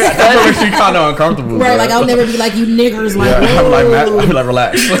that joke. That makes me kind of uncomfortable. Right, bro. like I'll never be like you niggers. Like, Yeah, I'm like, whoa. I'm like,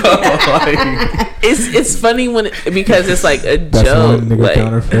 relax. Like, It's funny when because it's like a that's joke. one nigga Like,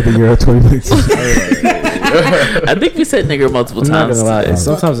 counter for the year of 2016. I think we said nigger multiple I'm not times. gonna lie. today.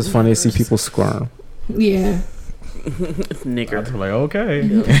 Sometimes it's funny to see people squirm. Yeah. Nigger. I'm like, okay.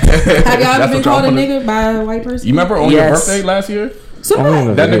 Have y'all That's ever been what called a y'all nigger by a white person? You remember on your birthday last year?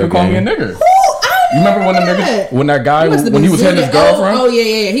 Somebody. That nigga called me a nigger. You remember when the nigga, when that guy, Must have when been he was hitting his Ziggy. girlfriend? Oh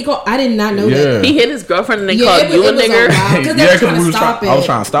yeah. He called. I did not know Yeah. that. He hit his girlfriend and they Yeah, called it you a was nigger. Because they Yeah, were 'cause trying we to was stop try- it. I was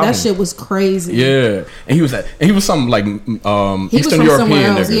trying to stop that him. shit was crazy. Yeah, and he was some like He was Eastern from somewhere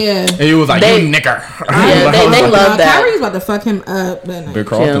European else, nigga. yeah. And he was like, They- you nigger. Yeah, they love that. Kyrie was about to fuck him up. But no. Big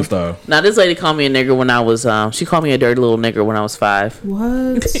Carlton Yeah. style. Now this lady called me a nigger when I was she called me a dirty little nigger when I was 5.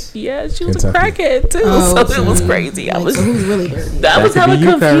 What? Yeah, she was Kentucky. a crackhead too. Oh, so it was so- crazy. I like, was so who's really dirty? That was That could hella be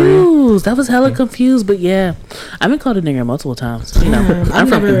you, Kyrie. confused. That was hella confused. But yeah, I've been called a nigger multiple times. You know, I'm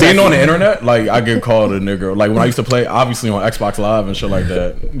from never- Do you know on the internet, like I get called a nigger. Like when I used to play, obviously on Xbox Live and shit like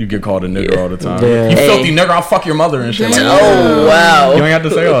that, you get called a nigger all the time. Yeah. You Hey. filthy nigger, I'll fuck your mother and shit. Like that. Oh wow. You ain't have to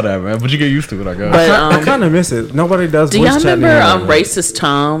say all that, man. But you get used to it, I guess. But I kind of miss it. Nobody does. do voice y'all chat remember anymore. racist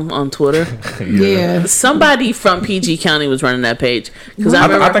Tom on Twitter? Yeah. Somebody from PG County was running that page because I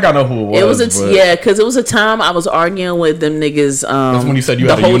think I know who it was. It was but because it was a time I was arguing with them niggas. That's when you said you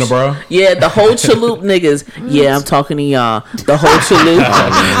the had a whole unibrow? Yeah, the whole chalup niggas. Yeah, I'm talking to y'all. The whole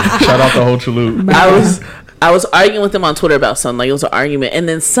chalup. Shout out the whole chalup. I was arguing with them on Twitter about something. Like it was an argument, and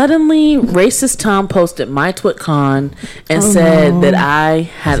then suddenly, racist Tom posted my TwitCon and said that I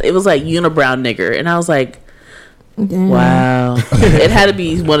had. It was like unibrow nigger, and I was like, Damn. wow. It had to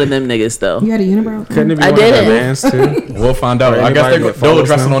be one of them niggas though. You had a unibrow? Couldn't it be I one of did their it. bands too? We'll find out. Or I guess anybody that they'll follows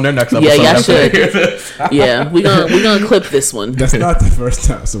address it him? on their next episode. Yeah, y'all after should. Yeah, we gonna clip this one. That's not the first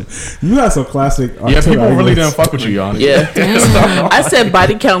time. So you had some classic. Yeah, people really didn't fuck with you, Yanni. Yeah, I said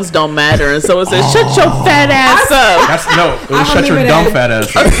body counts don't matter, and so it said shut your fat ass up. That's no. It was I shut your remember dumb that.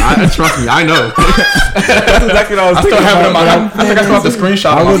 fat ass up. Trust me, I know. That's exactly what I was I still have it in my. I think I still have the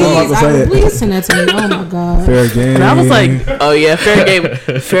screenshot. I on my wouldn't phone. like to say it. Please send that to me. Oh my god. Fair game. And I was like, oh yeah, fair game.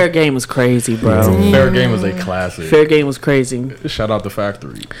 Fair game was crazy, bro. Fair Game was a classic. Fair game was crazy. Shout out the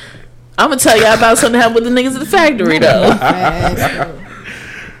factory. I'm gonna tell y'all about something that happened with the niggas at the factory though.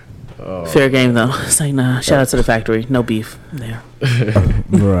 Fair game though. It's like nah. Shout out to the factory. No beef there.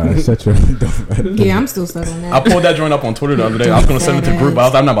 Right. Shut your Yeah, I'm still stuck on that. I pulled that joint up on Twitter the other day. I was gonna send it to the group, but I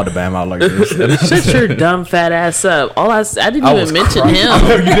was like, I'm not about to bam out like this. Shut your dumb fat ass up. I didn't I even was mention crying.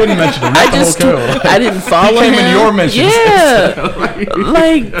 him. You didn't mention him. I didn't follow He him. came in your mentions. Yeah.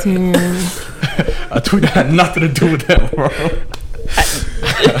 Like I tweet that had nothing to do with that, bro.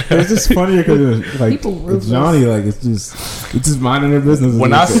 It's just funnier because like Johnny, like it's just minding their business.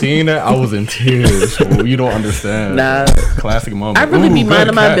 When I seen it, I was in tears. Fool. You don't understand. Nah. Classic moment. I really be Ooh, minding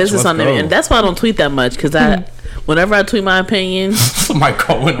good my catch. business Let's on there, go. and that's why I don't tweet that much. Because whenever I tweet my opinion, somebody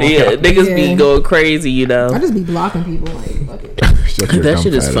going on. Yeah, niggas be going crazy. You know. I just be blocking people. Like, fuck it. That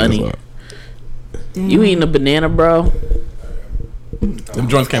shit is funny. You eating a banana, bro? Them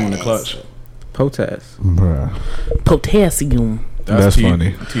joints came in the clutch. Potassium. Bruh. Potassium. That's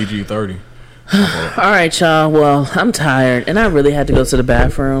funny. TG30. All right, y'all. Well, I'm tired, and I really had to go to the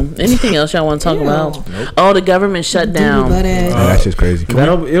bathroom. Anything else y'all want to talk about? Nope. Oh, the government shut down. That shit's crazy.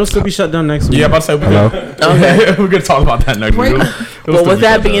 It'll still be shut down next week. Yeah, about to say Okay. we're gonna talk about that next week. But with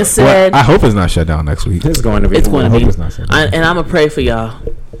that being said, I hope it's not shut down next week. It's going to be. It's going to be. It's not shut down. And I'm gonna pray for y'all.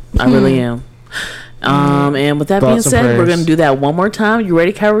 I really am. And with that being Thoughts and said, we're prayers. gonna do that one more time. You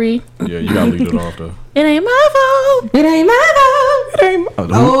ready, Kyrie? Yeah, you gotta leave it off though. It ain't my fault. It ain't my fault. It ain't my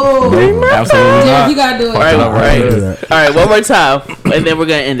Oh, Absolutely yeah, not. you gotta do it. All right, one more time, and then we're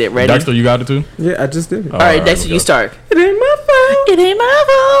gonna end it. Ready? Dexter, you got it too? Yeah, I just did it. All right, Dexter, you start. It ain't my fault. It ain't my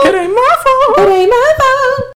fault. It ain't my fault. It ain't my fault.